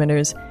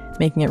neurotransmitters,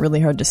 making it really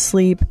hard to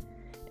sleep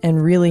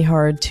and really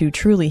hard to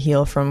truly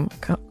heal from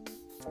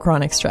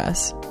chronic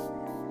stress.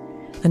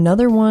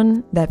 Another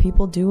one that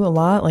people do a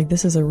lot, like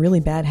this is a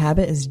really bad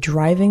habit, is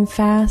driving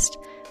fast,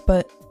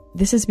 but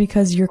this is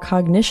because your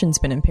cognition's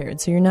been impaired,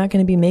 so you're not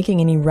going to be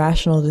making any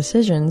rational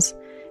decisions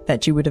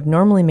that you would have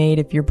normally made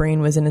if your brain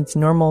was in its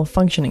normal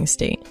functioning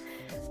state.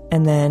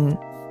 And then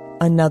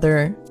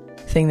another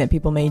thing that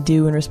people may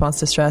do in response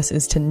to stress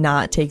is to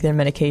not take their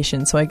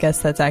medication. So I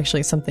guess that's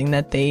actually something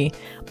that they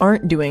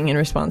aren't doing in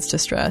response to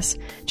stress,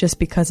 just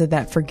because of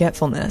that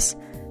forgetfulness.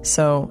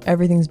 So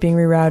everything's being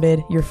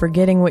rerouted. You're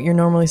forgetting what you're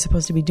normally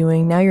supposed to be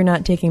doing. Now you're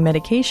not taking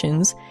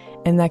medications,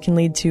 and that can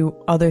lead to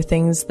other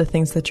things, the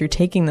things that you're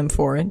taking them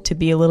for, to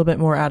be a little bit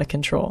more out of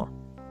control.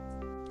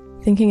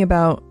 Thinking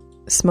about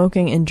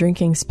smoking and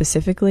drinking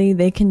specifically,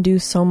 they can do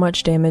so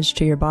much damage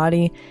to your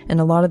body, and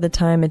a lot of the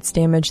time it's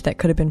damage that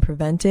could have been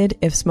prevented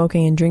if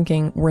smoking and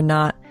drinking were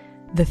not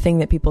the thing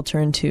that people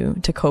turn to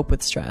cope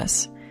with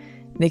stress.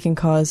 They can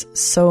cause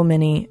so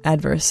many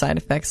adverse side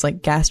effects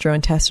like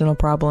gastrointestinal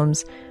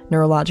problems,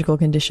 neurological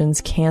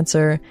conditions,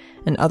 cancer,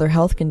 and other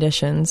health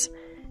conditions.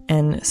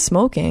 And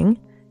smoking,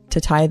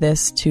 to tie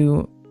this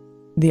to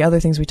the other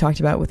things we talked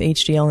about with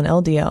HDL and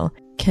LDL,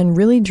 can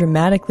really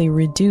dramatically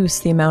reduce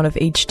the amount of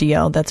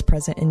HDL that's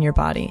present in your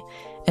body.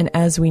 And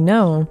as we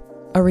know,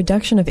 a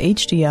reduction of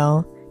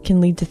HDL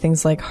can lead to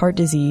things like heart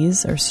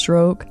disease or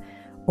stroke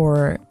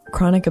or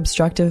chronic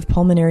obstructive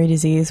pulmonary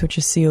disease, which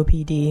is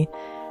COPD,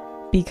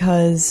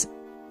 because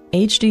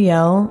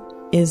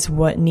HDL is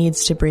what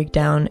needs to break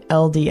down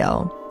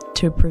LDL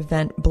to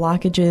prevent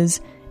blockages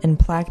and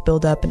plaque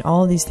buildup and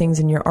all of these things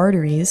in your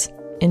arteries.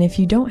 And if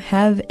you don't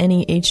have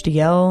any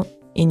HDL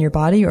in your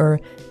body or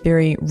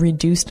very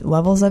reduced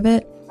levels of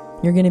it,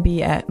 you're going to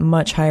be at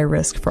much higher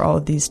risk for all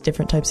of these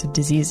different types of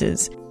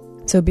diseases.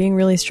 So being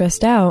really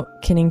stressed out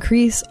can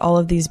increase all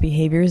of these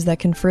behaviors that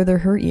can further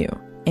hurt you.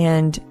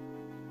 And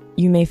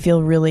you may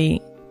feel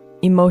really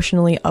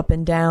emotionally up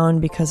and down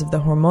because of the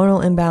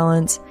hormonal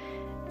imbalance.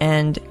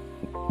 And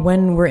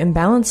when we're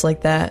imbalanced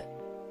like that,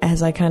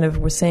 as I kind of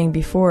was saying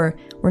before,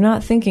 we're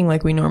not thinking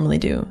like we normally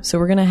do. So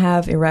we're going to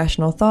have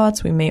irrational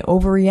thoughts. We may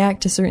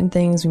overreact to certain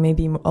things. We may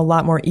be a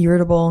lot more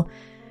irritable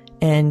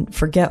and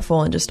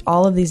forgetful and just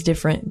all of these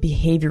different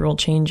behavioral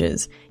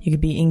changes. You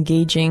could be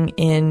engaging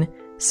in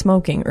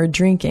smoking or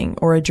drinking,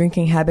 or a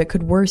drinking habit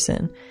could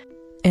worsen.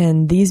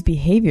 And these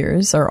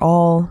behaviors are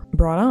all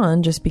brought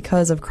on just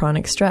because of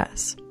chronic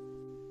stress.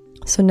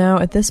 So now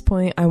at this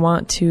point, I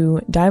want to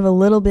dive a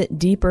little bit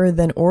deeper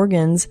than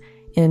organs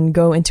and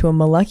go into a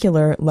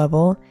molecular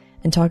level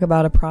and talk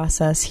about a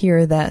process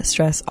here that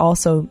stress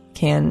also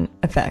can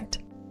affect.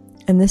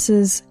 And this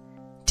is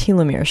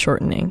telomere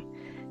shortening.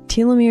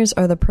 Telomeres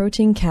are the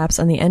protein caps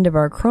on the end of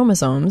our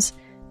chromosomes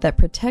that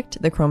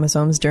protect the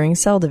chromosomes during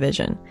cell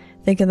division.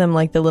 Think of them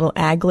like the little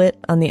aglet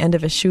on the end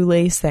of a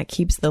shoelace that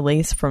keeps the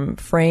lace from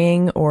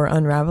fraying or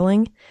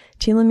unraveling.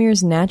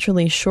 Telomeres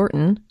naturally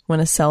shorten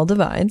when a cell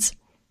divides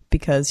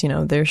because,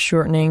 they're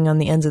shortening on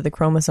the ends of the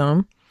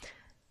chromosome.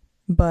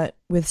 But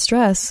with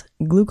stress,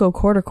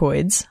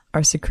 glucocorticoids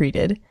are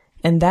secreted,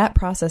 and that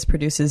process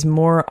produces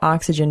more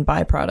oxygen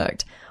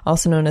byproduct,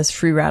 also known as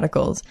free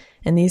radicals,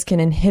 and these can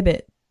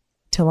inhibit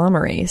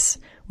telomerase,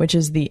 which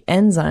is the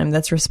enzyme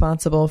that's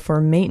responsible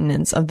for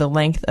maintenance of the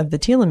length of the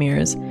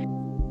telomeres.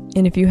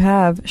 And if you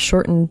have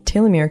shortened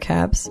telomere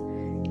caps,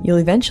 you'll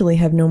eventually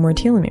have no more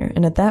telomere,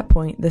 and at that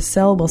point, the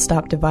cell will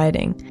stop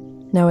dividing.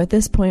 Now, at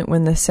this point,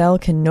 when the cell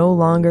can no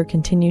longer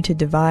continue to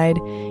divide,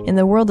 in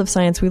the world of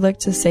science, we like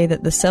to say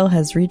that the cell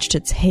has reached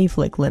its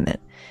Hayflick limit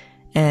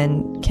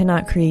and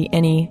cannot create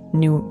any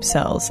new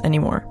cells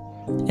anymore.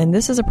 And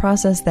this is a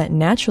process that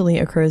naturally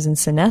occurs in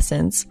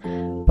senescence,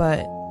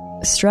 but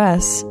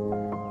stress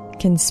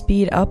can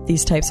speed up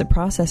these types of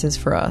processes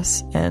for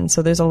us. And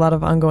so there's a lot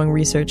of ongoing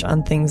research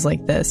on things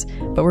like this,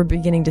 but we're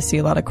beginning to see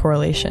a lot of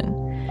correlation.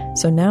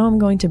 So now I'm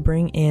going to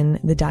bring in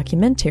the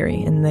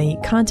documentary and the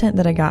content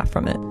that I got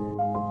from it.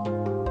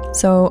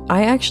 So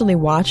I actually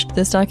watched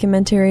this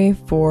documentary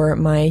for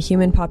my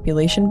human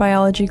population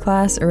biology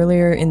class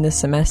earlier in the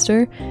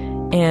semester,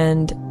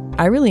 and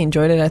I really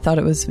enjoyed it. I thought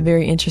it was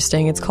very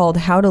interesting. It's called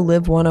How to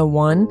Live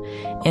 101,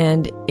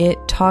 and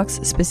it talks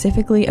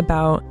specifically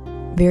about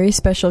very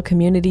special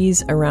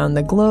communities around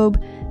the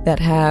globe that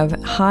have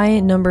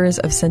high numbers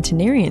of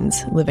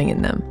centenarians living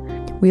in them.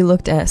 We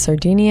looked at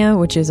Sardinia,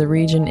 which is a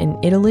region in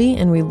Italy,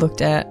 and we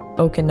looked at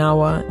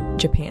Okinawa,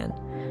 Japan.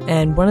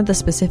 And one of the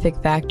specific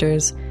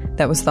factors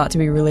that was thought to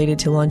be related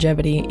to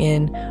longevity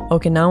in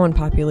Okinawan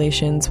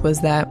populations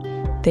was that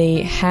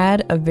they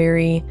had a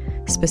very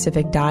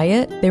specific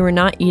diet. They were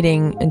not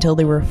eating until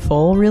they were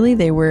full, really.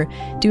 They were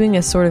doing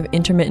a sort of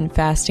intermittent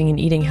fasting and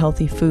eating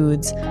healthy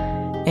foods.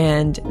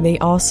 And they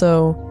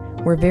also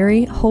were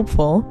very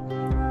hopeful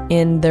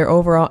in their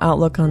overall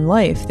outlook on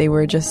life. They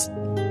were just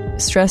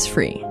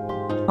stress-free.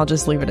 I'll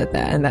just leave it at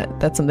that, and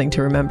that's something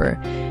to remember.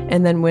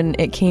 And then when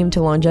it came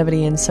to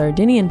longevity in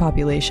Sardinian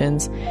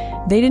populations,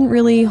 they didn't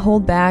really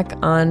hold back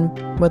on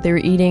what they were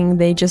eating.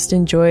 They just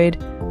enjoyed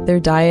their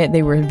diet.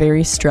 They were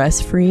very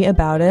stress-free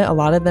about it. A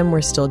lot of them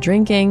were still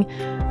drinking.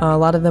 A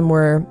lot of them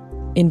were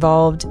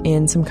involved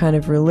in some kind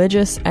of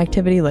religious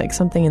activity, like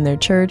something in their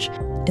church,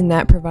 and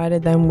that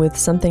provided them with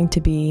something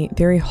to be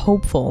very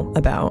hopeful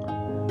about,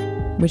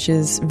 which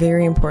is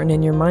very important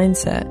in your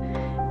mindset.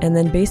 And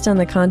then based on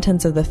the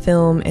contents of the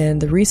film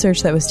and the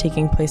research that was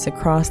taking place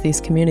across these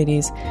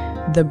communities,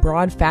 the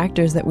broad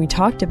factors that we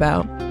talked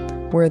about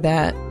were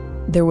that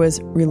there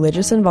was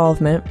religious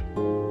involvement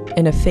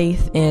and a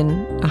faith in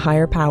a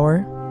higher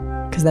power,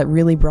 because that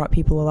really brought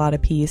people a lot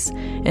of peace.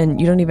 And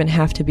you don't even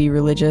have to be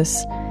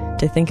religious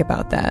to think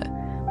about that,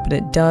 but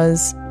it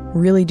does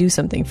really do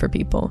something for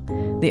people.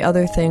 The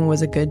other thing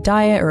was a good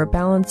diet or a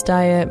balanced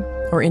diet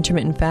or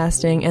intermittent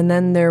fasting. And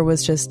then there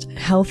was just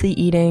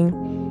healthy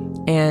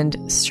eating and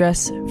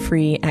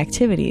stress-free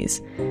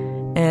activities.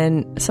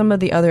 And some of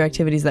the other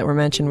activities that were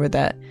mentioned were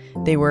that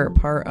they were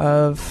part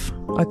of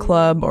a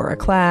club or a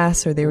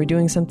class, or they were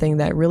doing something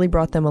that really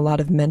brought them a lot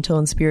of mental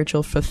and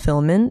spiritual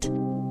fulfillment.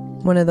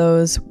 One of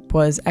those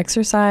was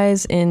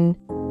exercise, and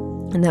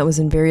that was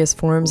in various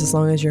forms as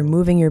long as you're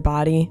moving your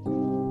body.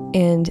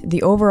 And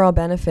the overall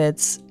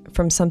benefits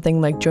from something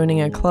like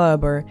joining a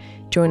club or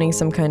joining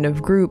some kind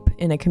of group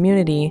in a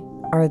community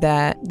are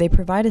that they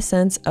provide a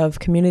sense of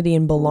community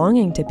and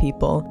belonging to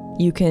people.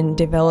 You can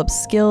develop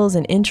skills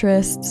and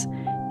interests,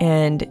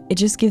 and it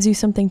just gives you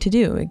something to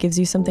do. It gives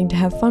you something to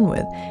have fun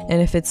with.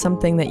 And if it's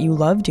something that you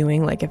love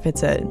doing, like if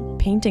it's a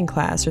painting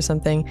class or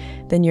something,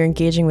 then you're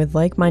engaging with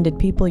like-minded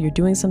people, you're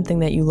doing something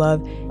that you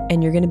love,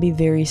 and you're going to be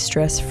very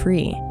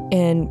stress-free.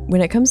 And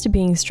when it comes to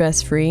being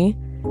stress-free,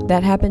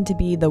 that happened to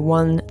be the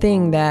one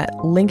thing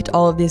that linked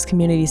all of these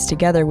communities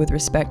together with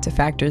respect to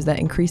factors that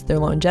increased their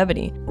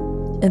longevity.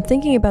 And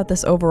thinking about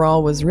this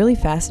overall was really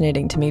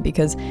fascinating to me,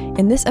 because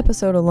in this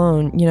episode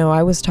alone,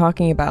 I was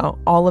talking about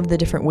all of the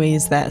different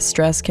ways that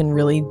stress can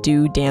really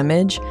do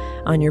damage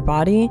on your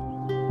body.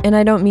 And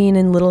I don't mean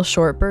in little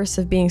short bursts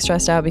of being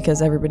stressed out,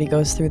 because everybody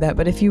goes through that.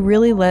 But if you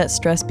really let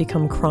stress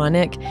become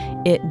chronic,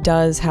 it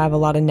does have a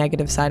lot of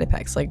negative side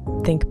effects. Like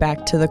think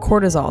back to the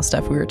cortisol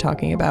stuff we were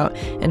talking about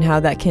and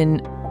how that can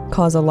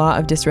cause a lot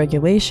of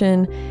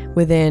dysregulation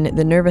within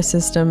the nervous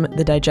system,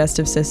 the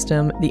digestive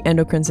system, the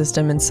endocrine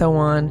system, and so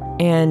on.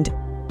 And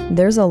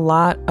there's a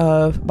lot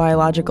of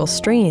biological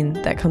strain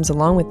that comes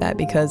along with that,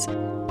 because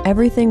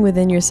everything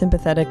within your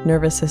sympathetic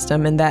nervous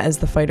system, and that is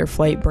the fight or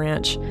flight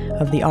branch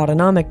of the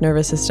autonomic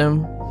nervous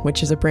system,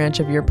 which is a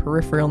branch of your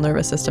peripheral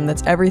nervous system.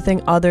 That's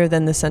everything other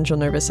than the central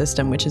nervous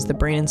system, which is the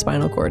brain and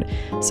spinal cord.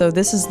 So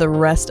this is the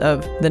rest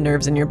of the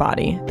nerves in your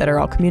body that are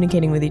all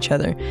communicating with each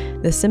other.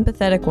 The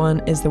sympathetic one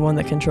is the one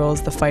that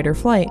controls the fight or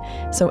flight.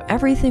 So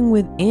everything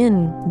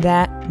within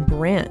that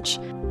branch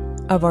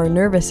of our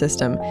nervous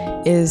system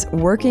is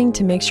working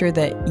to make sure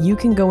that you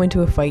can go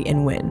into a fight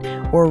and win,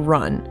 or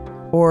run,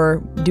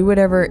 or do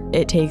whatever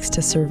it takes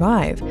to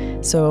survive.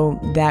 So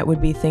that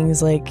would be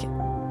things like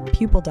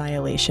pupil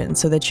dilation,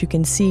 so that you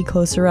can see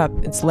closer up.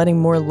 It's letting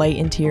more light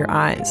into your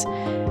eyes.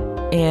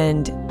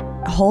 And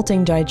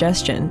halting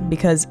digestion,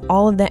 because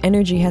all of that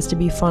energy has to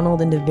be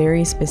funneled into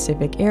very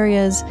specific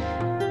areas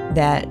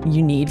that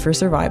you need for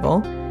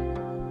survival.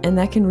 And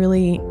that can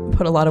really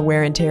put a lot of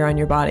wear and tear on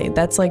your body.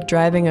 That's like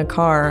driving a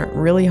car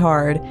really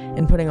hard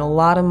and putting a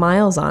lot of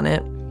miles on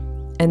it,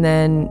 and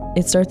then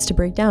it starts to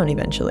break down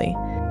eventually.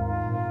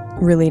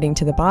 Relating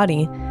to the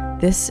body,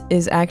 this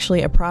is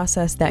actually a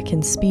process that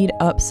can speed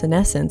up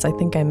senescence. I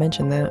think I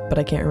mentioned that, but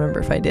I can't remember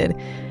if I did.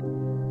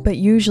 But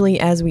usually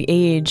as we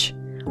age,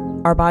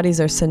 our bodies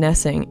are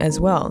senescing as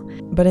well.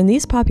 But in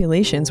these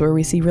populations where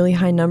we see really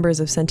high numbers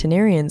of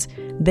centenarians,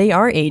 they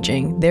are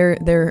aging.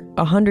 They're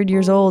 100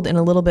 years old and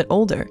a little bit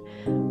older,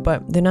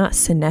 but they're not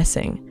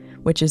senescing,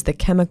 which is the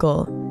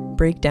chemical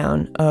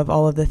breakdown of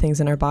all of the things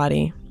in our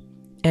body.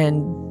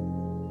 And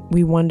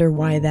we wonder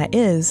why that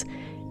is.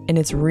 And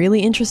it's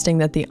really interesting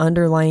that the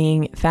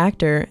underlying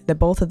factor that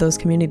both of those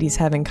communities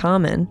have in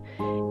common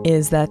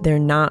is that they're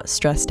not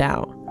stressed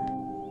out.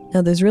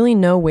 Now, there's really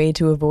no way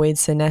to avoid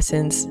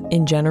senescence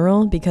in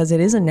general, because it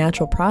is a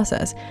natural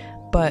process,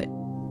 but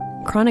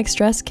chronic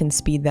stress can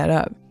speed that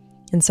up.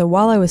 And so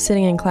while I was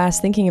sitting in class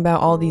thinking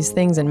about all these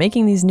things and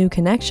making these new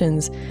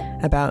connections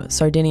about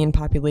Sardinian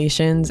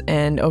populations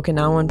and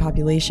Okinawan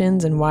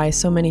populations, and why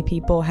so many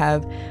people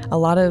have a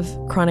lot of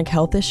chronic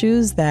health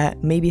issues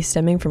that may be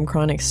stemming from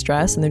chronic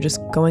stress and they're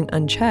just going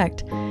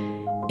unchecked,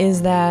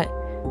 is that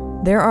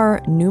there are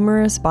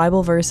numerous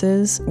Bible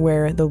verses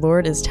where the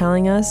Lord is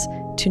telling us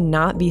to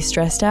not be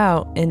stressed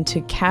out and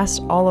to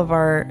cast all of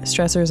our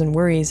stressors and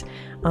worries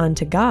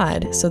onto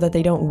God so that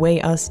they don't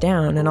weigh us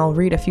down. And I'll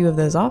read a few of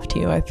those off to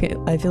you. I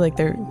feel like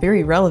they're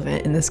very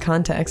relevant in this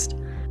context.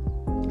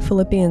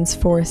 Philippians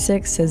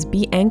 4:6 says,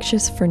 "Be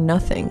anxious for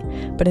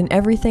nothing, but in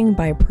everything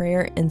by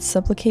prayer and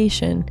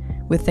supplication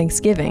with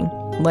thanksgiving,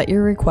 let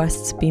your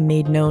requests be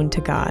made known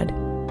to God."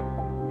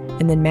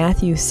 And then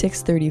Matthew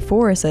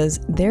 6:34 says,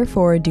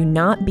 "Therefore do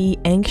not be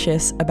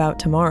anxious about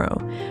tomorrow,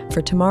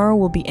 for tomorrow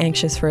will be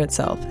anxious for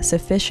itself.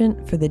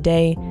 Sufficient for the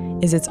day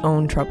is its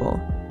own trouble."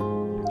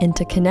 And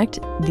to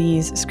connect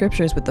these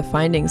scriptures with the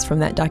findings from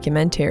that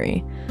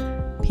documentary,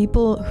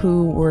 people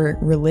who were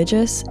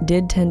religious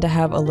did tend to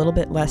have a little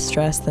bit less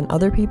stress than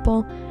other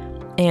people.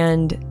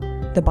 And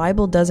the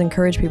Bible does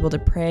encourage people to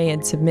pray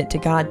and submit to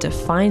God to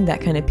find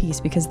that kind of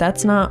peace, because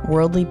that's not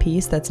worldly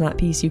peace. That's not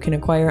peace you can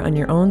acquire on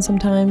your own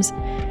sometimes.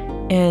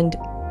 And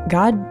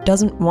God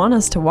doesn't want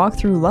us to walk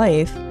through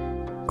life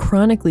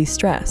chronically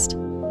stressed.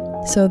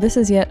 So this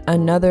is yet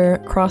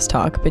another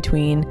crosstalk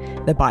between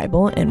the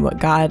Bible and what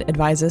God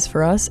advises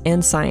for us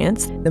and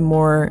science. The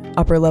more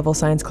upper level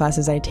science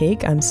classes I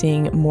take, I'm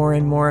seeing more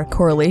and more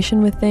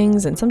correlation with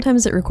things, and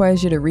sometimes it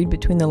requires you to read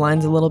between the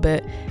lines a little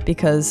bit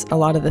because a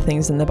lot of the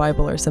things in the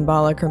Bible are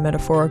symbolic or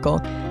metaphorical.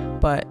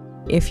 But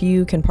if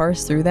you can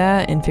parse through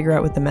that and figure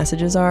out what the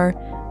messages are,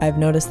 I've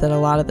noticed that a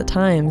lot of the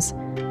times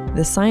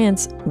the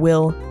science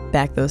will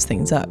back those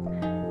things up.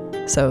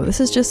 So this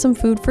is just some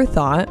food for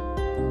thought.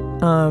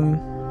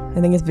 I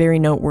think it's very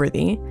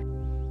noteworthy.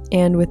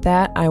 And with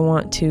that, I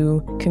want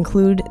to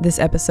conclude this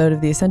episode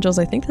of The Essentials.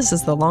 I think this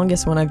is the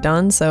longest one I've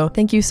done, so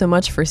thank you so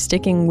much for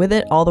sticking with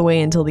it all the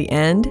way until the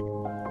end.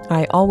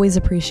 I always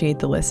appreciate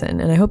the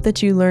listen, and I hope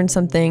that you learned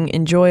something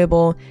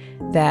enjoyable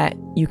that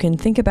you can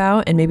think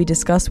about and maybe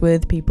discuss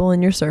with people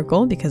in your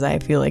circle, because I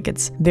feel like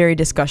it's very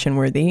discussion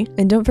worthy.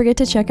 And don't forget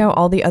to check out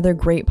all the other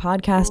great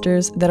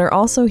podcasters that are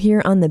also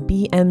here on the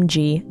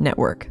BMG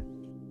network.